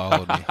 he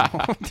followed me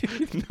home,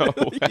 dude. No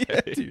way.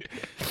 Yeah, dude.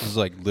 It was,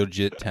 like,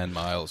 legit 10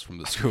 miles from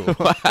the school.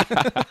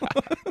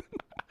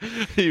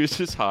 He was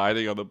just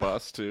hiding on the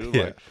bus, too.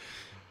 Yeah. Like,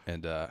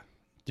 And,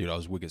 dude, I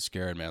was wicked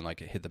scared, man.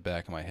 Like, it hit the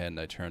back of my head, and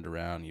I turned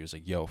around, and he was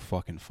like, "Yo,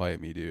 fucking fight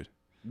me, dude."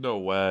 no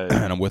way.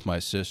 And I'm with my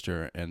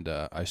sister, and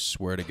I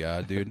swear to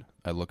God, dude,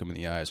 I look him in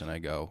the eyes, and I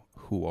go,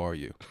 "Who are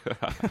you?"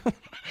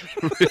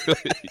 Really?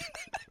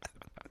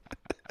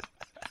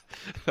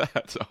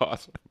 That's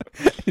awesome.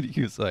 And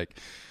he was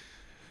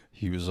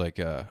like,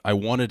 I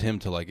wanted him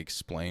to, like,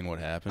 explain what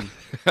happened,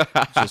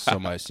 just so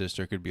my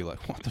sister could be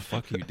like, "What the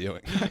fuck are you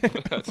doing?"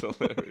 That's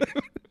hilarious.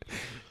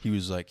 He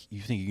was like,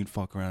 "You think you can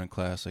fuck around in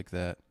class like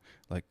that?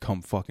 Like,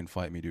 come fucking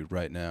fight me, dude,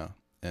 right now."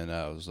 And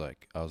I was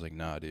like,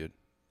 "Nah, dude."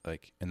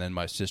 Like, and then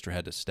my sister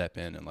had to step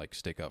in and like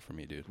stick up for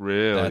me, dude.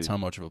 Really? That's how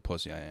much of a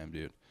pussy I am,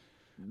 dude.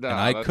 Nah, and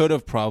I that's- could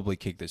have probably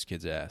kicked this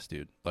kid's ass,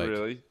 dude. Like,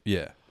 Really?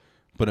 yeah.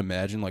 But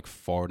imagine like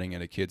farting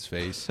in a kid's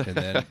face and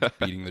then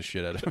beating the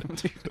shit out of him,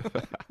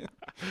 dude.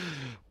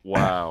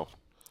 Wow.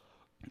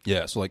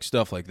 Yeah, so like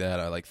stuff like that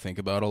I like think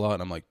about a lot,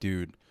 and I'm like,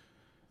 dude, you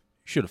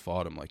should have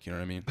fought him, like, you know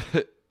what I mean?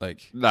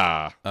 Like,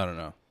 Nah. I don't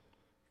know.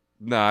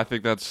 Nah, I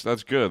think that's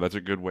good. That's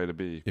a good way to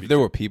be. If there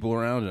were people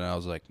around and I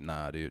was like,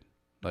 nah, dude,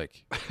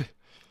 like,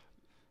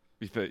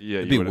 Yeah,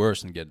 it'd be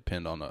worse than getting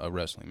pinned on a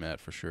wrestling mat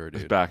for sure,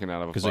 Just dude. backing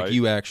out of a Because fight. like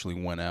you actually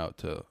went out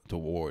to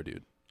war,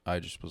 dude. I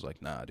just was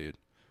like, nah, dude.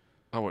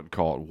 I wouldn't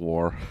call it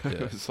war. Yeah.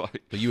 It was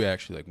like, But you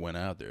actually like went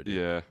out there, dude.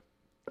 yeah,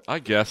 I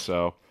guess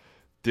so.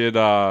 Did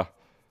oh,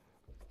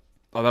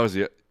 that was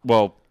it.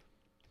 Well,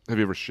 have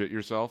you ever shit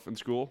yourself in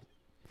school?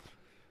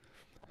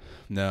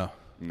 No,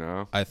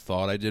 No. I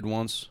thought I did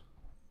once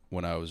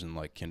when I was in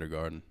like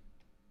kindergarten,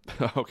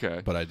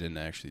 Okay. but I didn't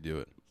actually do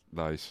it.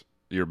 Nice.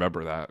 You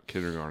remember that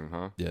kindergarten,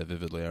 huh? Yeah,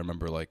 vividly. I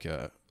remember like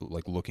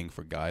looking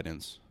for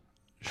guidance,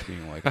 just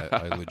being like,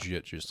 I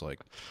legit just like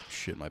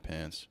shit my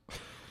pants.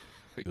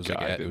 It was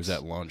like it was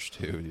at lunch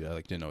too. Yeah, I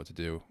like didn't know what to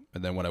do.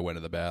 And then when I went to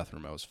the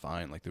bathroom, I was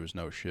fine. Like there was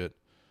no shit.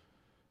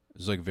 It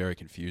was like very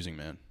confusing,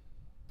 man.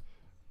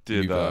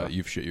 Did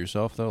You've shit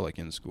yourself though, like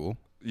in school?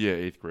 yeah,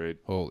 8th grade.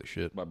 Holy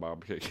shit! My mom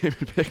came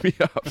to pick me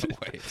up.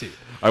 Wait, dude.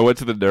 I went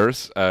to the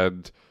nurse,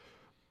 and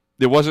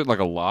it wasn't like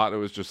a lot. It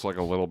was just like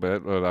a little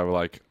bit. But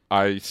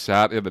I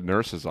sat in the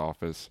nurse's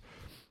office,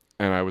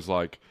 and I was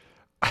like,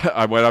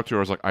 I went up to her.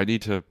 I was like, I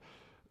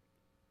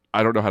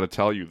don't know how to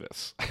tell you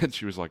this. And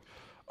she was like,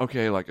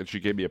 okay, like, and she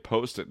gave me a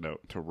Post-it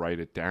note to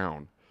write it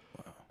down.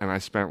 Wow. And I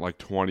spent like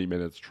 20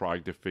 minutes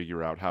trying to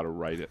figure out how to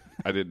write it.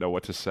 I didn't know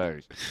what to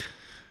say.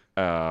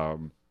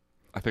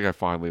 I think I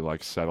finally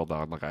like settled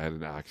on like I had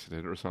an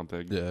accident or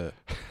something. Yeah.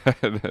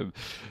 And then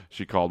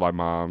she called my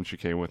mom. She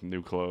came with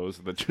new clothes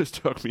and then just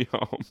took me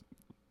home.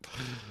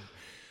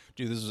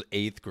 Dude, this was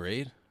 8th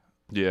grade.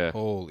 Yeah.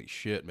 Holy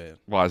shit, man.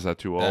 Why is that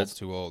too old? That's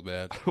too old,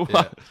 man.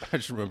 Yeah, I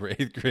just remember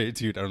 8th grade,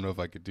 dude. I don't know if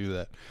I could do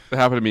that. It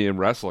happened to me in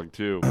wrestling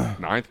too.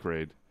 9th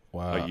grade.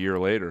 Wow. A year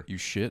later. You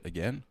shit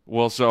again?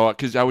 Well, so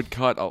because I would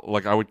cut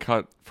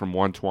from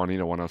 120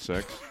 to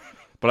 106,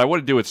 but I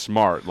wouldn't do it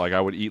smart. Like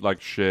I would eat like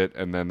shit,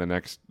 and then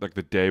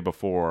the day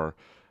before,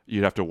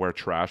 you'd have to wear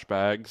trash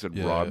bags and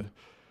run,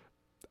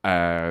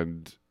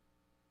 and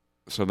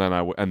so then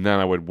I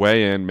would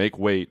weigh in, make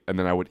weight, and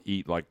then I would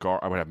eat I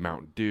would have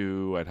Mountain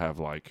Dew. I'd have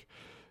like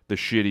the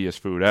shittiest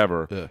food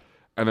ever. Yeah.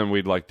 And then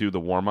we'd like do the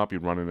warm up.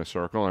 You'd run in a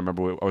circle. I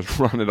remember I was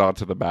running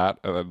onto the mat,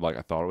 and then like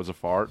I thought it was a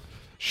fart.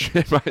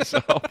 Shit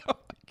myself.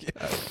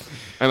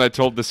 And I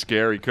told the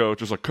scary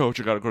coach, I was like,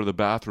 Coach, I got to go to the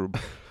bathroom.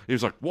 He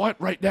was like, what,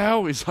 right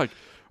now? He's like,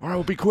 all right,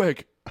 we'll be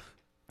quick.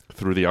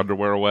 Threw the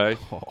underwear away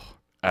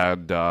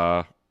and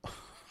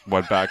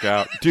went back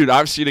out. Dude,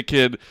 I've seen a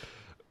kid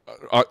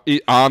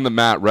on the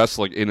mat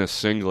wrestling in a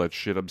singlet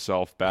shit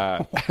himself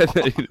bad. And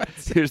then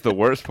here's the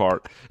worst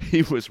part.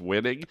 He was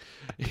winning.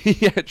 He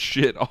had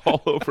shit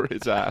all over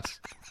his ass.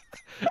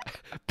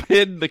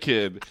 Pinned the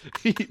kid.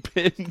 He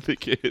pinned the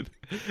kid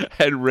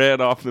and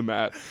ran off the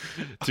mat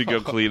to go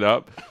clean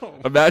up.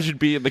 Imagine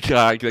being the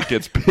guy that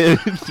gets pinned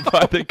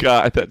by the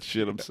guy that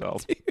shit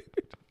himself. Dude.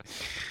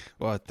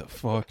 What the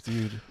fuck,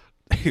 dude?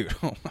 Dude,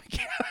 oh my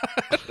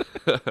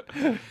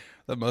god.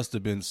 That must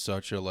have been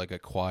such a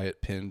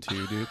quiet pin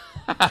too, dude.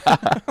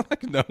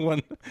 Like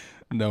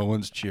no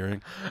one's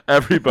cheering.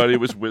 Everybody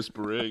was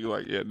whispering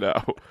like, yeah,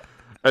 no.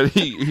 And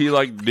he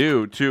like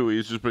knew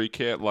too. But he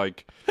can't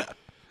like.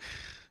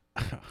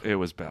 It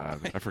was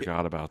bad. I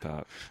forgot about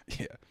that.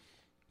 Yeah.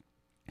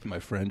 My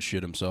friend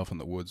shit himself in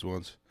the woods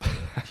once.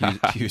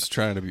 He was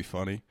trying to be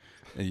funny,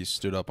 and he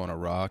stood up on a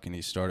rock, and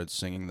he started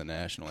singing the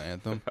national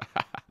anthem,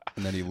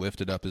 and then he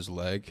lifted up his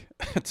leg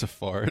to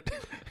fart,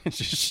 and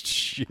just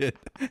shit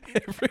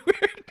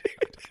everywhere,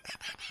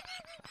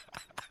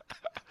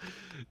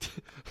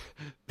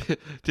 dude.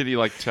 Did he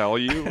like tell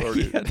you? Or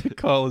he had to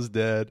call his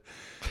dad.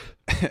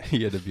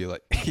 He had to be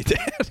like, hey,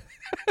 Dad.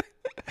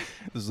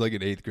 This was like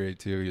in 8th grade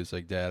too. He was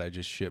like, Dad, I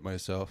just shit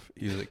myself.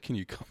 He was like, can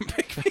you come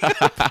pick me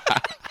up?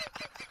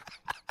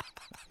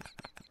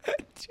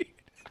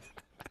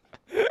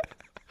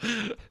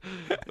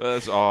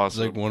 That's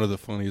awesome. It's like one of the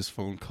funniest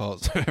phone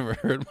calls I've ever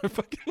heard in my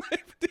fucking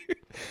life, dude.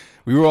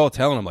 We were all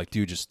telling him, like,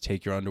 dude, just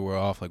take your underwear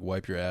off, like,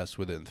 wipe your ass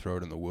with it and throw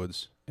it in the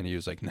woods. And he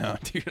was like, no,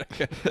 dude.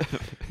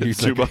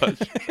 It's too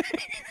much.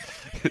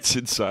 It's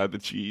inside the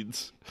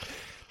jeans.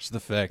 Just the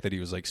fact that he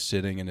was like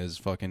sitting in his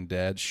fucking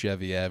dad's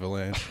Chevy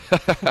Avalanche.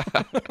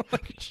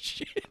 Like,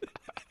 shit.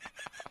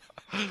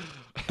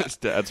 His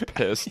dad's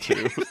pissed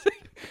too.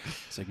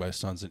 It's like my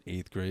son's in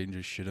 8th grade and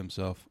just shit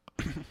himself.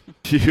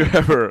 Do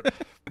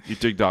you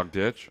dig dog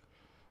ditch?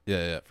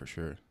 Yeah, for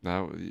sure.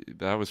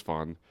 That was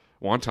fun.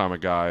 One time a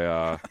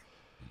guy,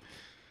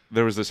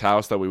 there was this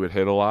house that we would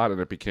hit a lot, and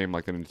it became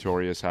like the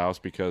notorious house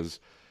because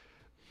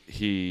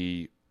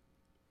he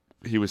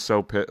was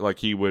so pissed. Like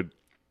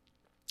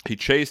he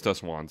chased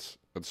us once,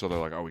 and so they're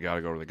like, oh, we got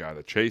to go to the guy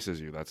that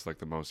chases you. That's like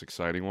the most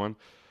exciting one.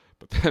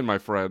 But then my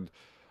friend,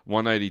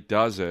 one night he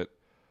does it,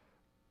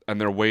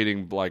 and they're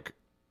waiting, like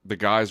the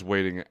guy's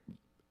waiting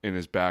in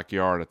his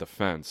backyard at the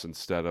fence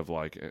instead of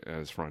like at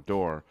his front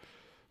door.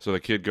 So the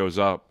kid goes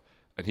up,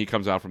 and he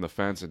comes out from the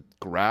fence and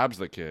grabs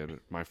the kid,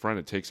 my friend,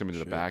 and takes him into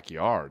the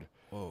backyard.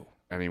 Whoa.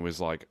 And he was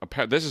like,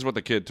 this is what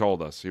the kid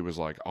told us. He was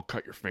like, I'll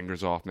cut your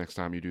fingers off next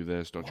time you do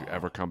this. Don't you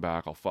ever come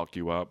back. I'll fuck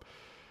you up.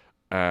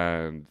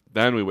 And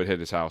then we would hit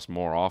his house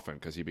more often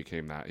because he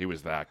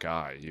was that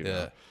guy, you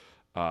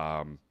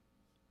know.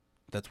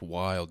 That's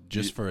wild,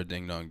 just for a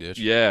ding dong ditch.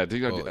 Yeah,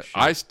 ding dong ditch.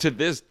 To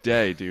this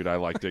day, dude, I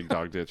like ding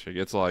dong ditching.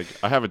 It's like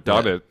I haven't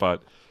done it,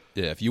 but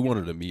yeah, if you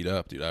wanted to meet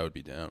up, dude, I would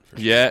be down for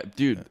sure. Yeah,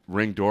 dude,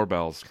 Ring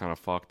doorbells kind of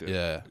fucked it.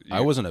 Yeah, I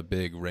wasn't a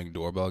big Ring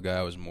doorbell guy.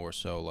 I was more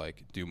so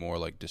like do more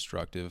like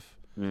destructive.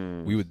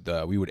 We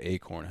would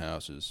acorn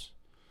houses.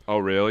 Oh,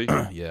 really?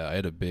 Yeah, I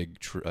had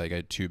I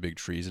had 2 big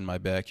trees in my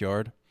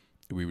backyard.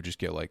 We would just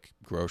get like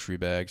grocery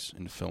bags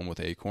and fill them with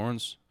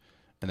acorns,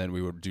 and then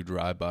we would do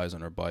drive-bys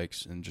on our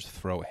bikes and just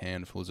throw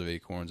handfuls of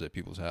acorns at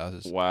people's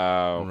houses.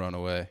 Wow! And run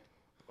away.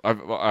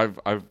 I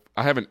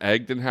haven't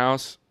egged a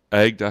house,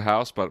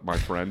 but my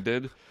friend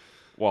did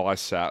while I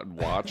sat and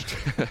watched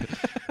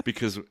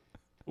because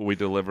we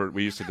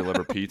used to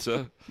deliver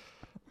pizza,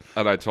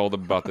 and I told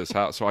him about this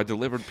house. So I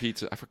delivered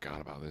pizza. I forgot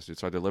about this, dude.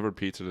 So I delivered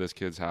pizza to this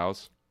kid's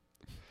house,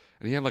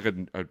 and he had like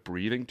a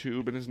breathing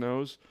tube in his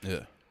nose.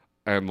 Yeah,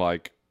 and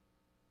like.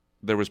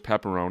 There was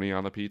pepperoni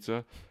on the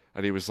pizza,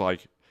 and he was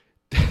like,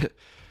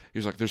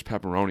 there's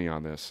pepperoni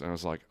on this. And I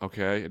was like,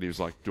 okay. And he was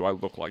like, do I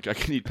look like I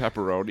can eat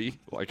pepperoni?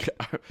 Like,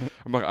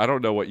 I'm like, I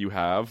don't know what you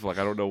have. Like,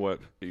 I don't know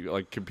what,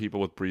 like, can people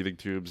with breathing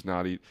tubes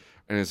not eat?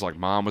 And his, like,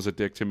 mom was a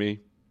dick to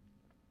me.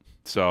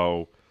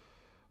 So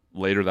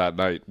later that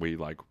night, we,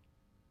 like,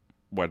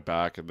 went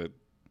back, and then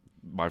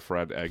my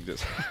friend egged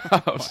his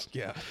house.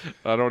 Yeah.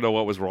 I don't know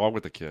what was wrong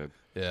with the kid.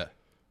 Yeah.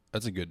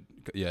 That's a good,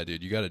 yeah,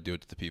 dude. You got to do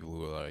it to the people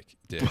who are like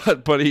dicks.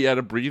 But he had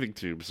a breathing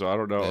tube, so I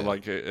don't know.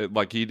 Yeah.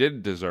 Like he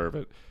didn't deserve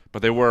it,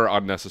 But they were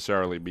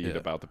unnecessarily mean Yeah.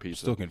 about the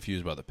pizza. Still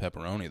confused about the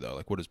pepperoni though.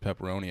 Like, what does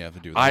pepperoni have to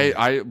do with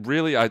I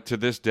really to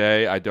this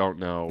day I don't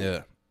know.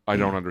 Yeah. I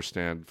don't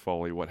understand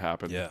fully what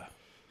happened. Yeah.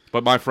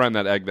 But my friend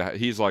that egged that,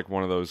 he's like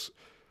one of those.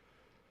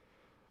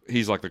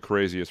 He's like the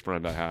craziest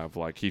friend I have.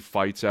 Like, he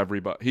fights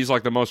everybody. He's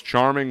like the most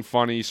charming,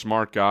 funny,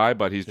 smart guy,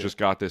 but he's just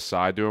got this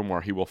side to him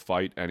where he will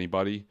fight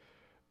anybody.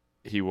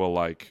 He will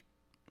like.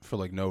 For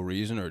like no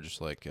reason or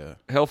just like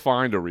He'll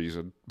find a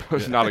reason.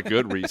 It's not a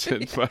good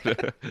reason,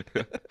 but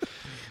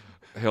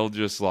he'll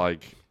just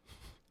like.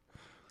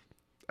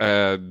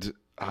 And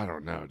I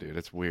don't know, dude.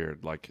 It's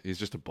weird. Like, he's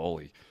just a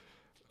bully.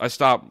 I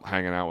stopped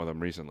hanging out with him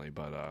recently,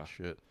 but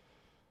shit.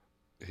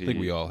 I think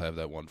we all have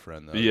that one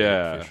friend though.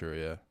 Yeah. For sure,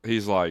 yeah.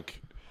 He's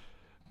like,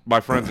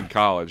 my friends in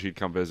college, he'd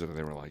come visit and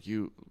they were like,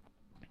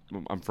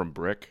 I'm from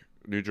Brick,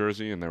 New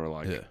Jersey, and they were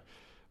like,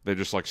 they're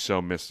just like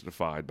so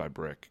mystified by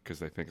Brick because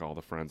they think all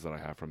the friends that I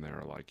have from there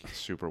are like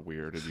super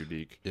weird and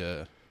unique.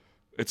 Yeah.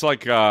 It's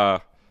like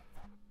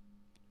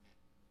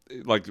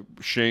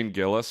Shane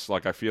Gillis.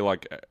 Like, I feel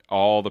like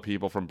all the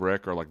people from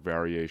Brick are like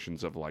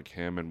variations of like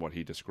him and what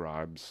he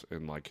describes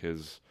in like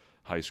his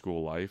high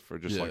school life, or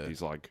just like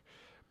these like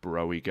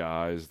bro-y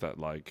guys that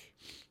like,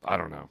 I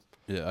don't know.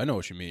 Yeah, I know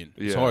what you mean.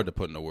 It's Yeah. hard to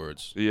put into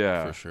words.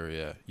 Yeah. For sure,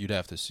 yeah. You'd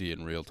have to see it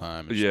in real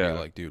time and just be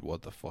like, dude,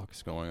 what the fuck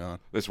is going on?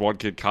 This one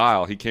kid,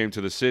 Kyle, he came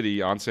to the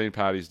city on St.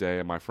 Patty's Day,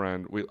 and my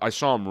friend, I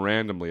saw him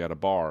randomly at a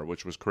bar,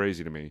 which was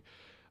crazy to me.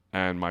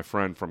 And my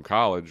friend from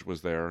college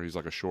was there. He's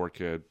like a short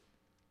kid.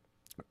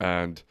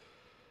 And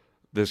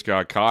this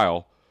guy,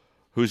 Kyle,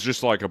 who's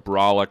just like a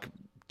brolic,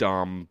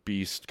 dumb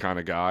beast kind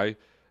of guy,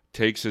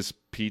 takes his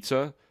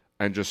pizza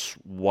and just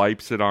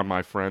wipes it on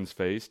my friend's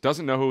face.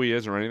 Doesn't know who he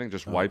is or anything,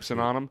 just wipes it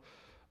on him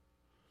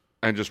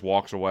and just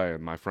walks away.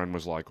 And my friend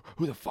was like,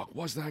 who the fuck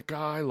was that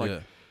guy?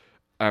 Like,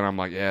 and I'm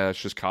like, yeah, it's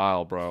just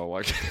Kyle, bro.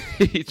 Like,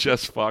 he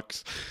just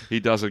fucks. He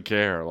doesn't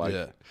care.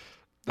 Like,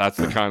 that's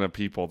the kind of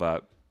people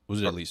that.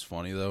 Was it at least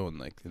funny though, and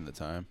like in the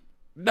time?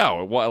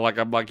 No, like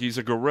I'm like, he's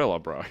a gorilla,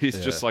 bro.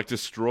 He's just like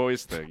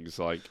destroys things.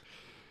 Like,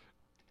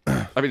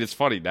 I mean, it's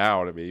funny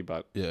now to me,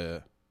 but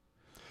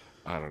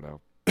I don't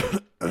know.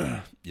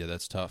 Yeah,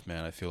 that's tough,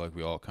 man. I feel like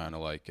we all kind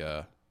of like,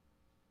 I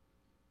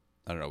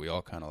don't know, we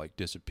all kind of like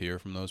disappear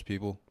from those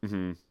people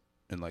in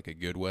like a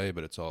good way,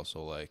 but it's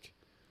also like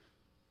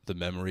the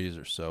memories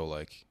are so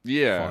like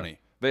funny.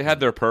 They had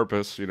their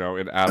purpose, you know,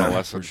 in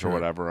adolescence sure. or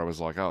whatever. I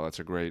was like, oh, that's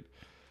a great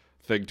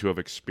thing to have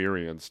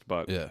experienced,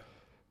 but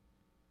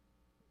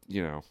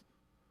you know,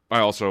 I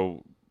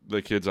also,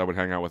 the kids I would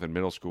hang out with in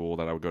middle school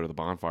that I would go to the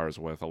bonfires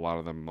with, a lot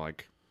of them,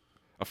 like,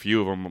 a few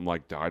of them,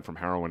 like, died from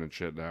heroin and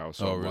shit now.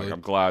 So, really? like,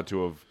 I'm glad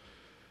to have,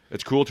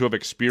 it's cool to have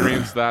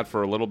experienced that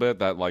for a little bit,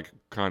 that, like,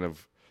 kind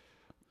of,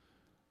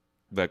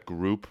 that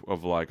group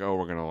of, like, oh,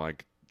 we're going to,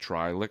 like,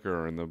 try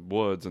liquor in the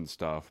woods and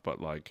stuff.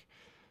 But, like,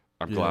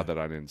 I'm glad that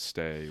I didn't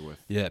stay with.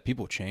 Yeah,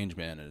 people change,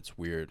 man, and it's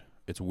weird.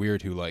 It's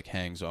weird who, like,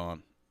 hangs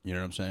on. You know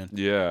what I'm saying?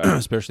 Yeah.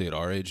 Especially at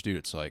our age, dude,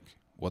 it's like,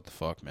 what the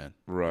fuck, man?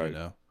 Right. You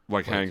know?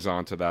 Like, hangs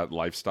on to that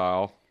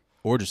lifestyle.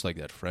 Or just like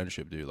that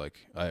friendship, dude. Like,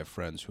 I have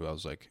friends who I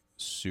was like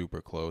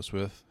super close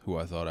with, who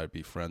I thought I'd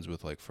be friends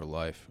with like for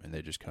life, and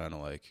they just kind of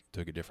like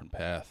took a different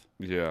path.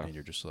 Yeah. And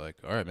you're just like,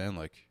 all right, man,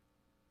 like,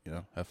 you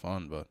know, have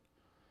fun, but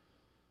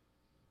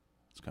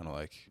it's kind of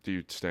like. Do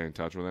you stay in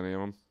touch with any of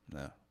them?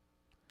 No.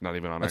 Not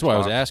even on That's Xbox? why I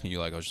was asking you,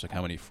 like, I was just like,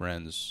 how many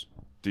friends?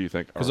 Do you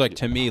think? Because like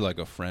to me, like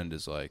a friend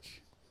is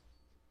like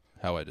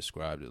how I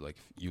described it. Like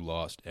you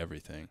lost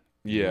everything.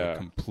 You were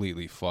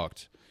completely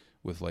fucked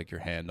with like your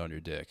hand on your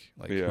dick.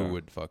 Like who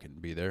would fucking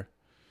be there?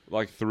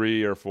 Like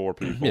 3 or 4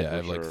 people. Yeah, I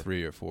have like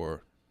 3 or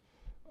 4.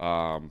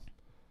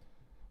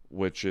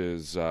 Which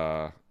is,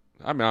 I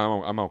mean,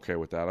 I'm okay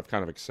with that. I've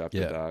kind of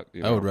accepted that.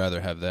 You know? I would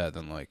rather have that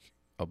than like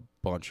a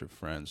bunch of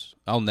friends.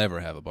 I'll never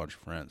have a bunch of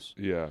friends.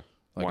 Yeah,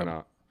 like why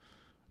not?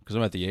 Because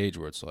I'm at the age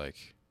where it's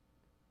like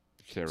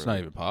it's not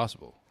even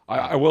possible.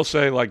 I will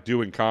say, like,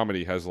 doing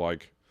comedy has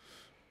like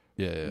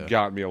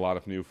gotten me a lot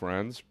of new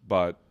friends,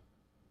 but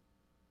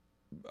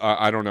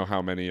I don't know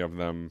how many of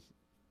them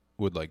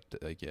would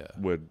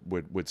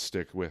would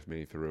stick with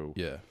me through.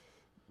 Yeah.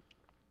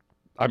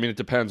 I mean, it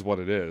depends what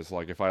it is.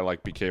 Like, if I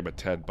like became a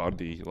Ted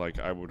Bundy, like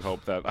I would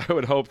hope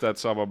that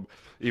some of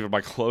even my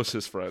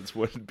closest friends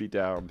wouldn't be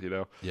down. You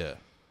know? Yeah.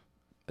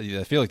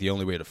 I feel like the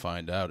only way to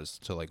find out is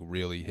to like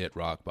really hit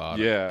rock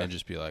bottom. Yeah. And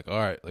just be like, all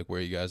right, like where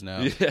are you guys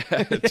now?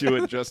 Yeah. Do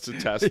it just to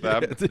test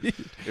them.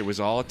 It was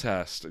all a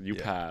test, and you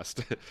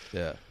passed.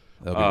 Yeah.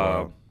 That'll be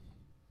wild.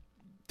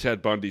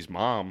 Ted Bundy's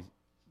mom.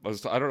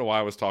 I don't know why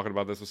I was talking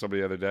about this with somebody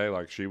the other day.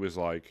 Like, she was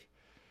like,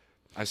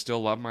 I still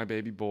love my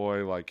baby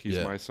boy. Like, he's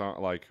my son.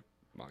 Like,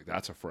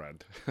 that's a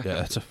friend. Yeah,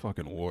 that's a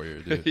fucking warrior,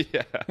 dude.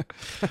 Yeah.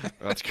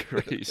 That's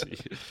crazy.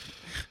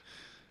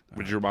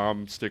 Would your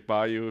mom stick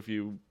by you if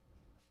you...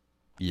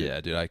 Yeah,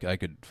 dude, I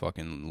could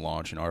fucking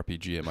launch an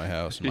RPG at my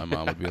house, and my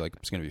mom would be like,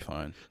 it's going to be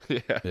fine.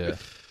 Yeah.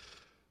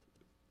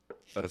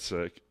 That's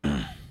sick.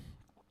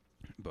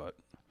 But,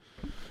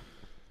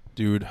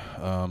 dude,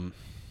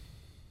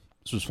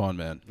 This was fun,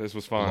 man. This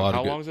was fun.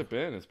 How long has it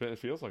been? It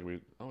feels like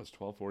it's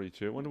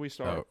 12:42. When did we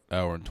start?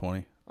 Hour and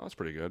 20. Oh, that's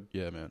pretty good.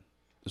 Yeah, man.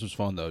 This was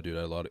fun though, dude.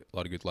 I had a lot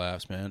of good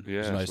laughs, man. Yeah, it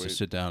was nice sweet. to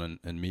sit down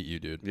and meet you,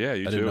 dude. Yeah,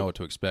 you I too. didn't know what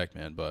to expect,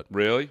 man, but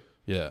Really?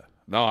 yeah.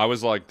 No, I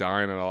was like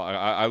dying and all.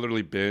 I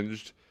literally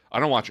binged. I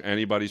don't watch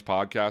anybody's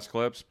podcast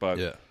clips, but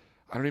Yeah.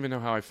 I don't even know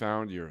how I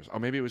found yours. Oh,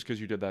 maybe it was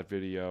because you did that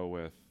video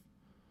with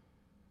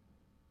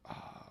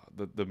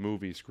the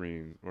movie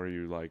screen where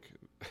you like.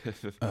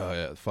 Oh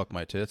yeah, fuck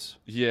my tits.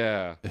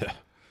 Yeah. Yeah.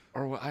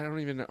 Or I don't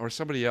even know. Or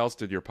somebody else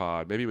did your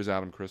pod. Maybe it was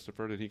Adam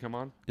Christopher. Did he come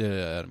on? Yeah,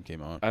 Adam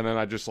came on. And then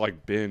I just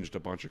like binged a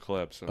bunch of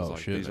clips. And I was Oh,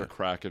 like, shit, these man. are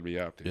cracking me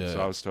up, dude. Yeah.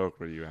 So I was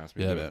stoked when you asked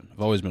me. Yeah, to do it. man.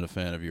 I've always been a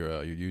fan of your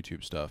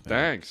YouTube stuff, man.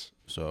 Thanks.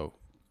 So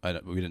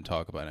we didn't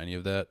talk about any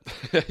of that.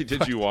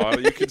 Did you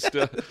want?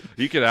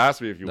 You can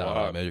ask me if you No,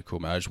 want. maybe cool,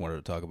 man. I just wanted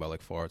to talk about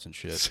like farts and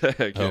shit. Sick,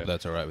 I yeah. hope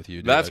that's all right with you,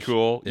 dude. That's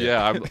cool.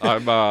 Yeah,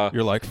 I'm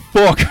You're like,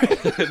 fuck.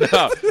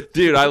 no,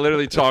 dude, I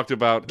literally talked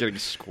about getting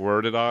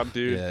squirted on,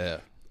 dude. Yeah.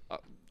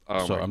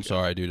 Oh So my I'm God.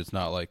 sorry, dude. It's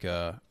not like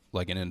an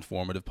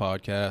informative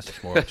podcast.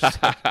 It's more of just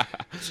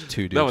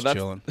two dudes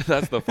chilling.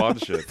 That's the fun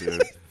shit,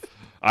 dude.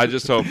 I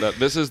just hope that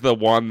this is the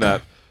one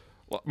that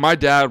my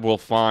dad will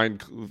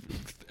find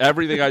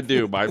everything I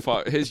do.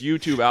 His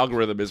YouTube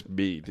algorithm is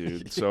me,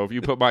 dude. So if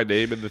you put my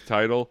name in the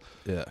title,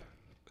 Yeah.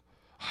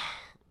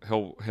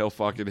 he'll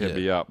fucking hit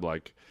me up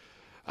like,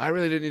 I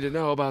really didn't need to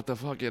know about the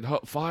fucking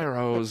fire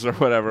hose or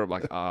whatever. I'm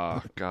like,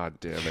 god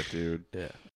damn it, dude. Yeah.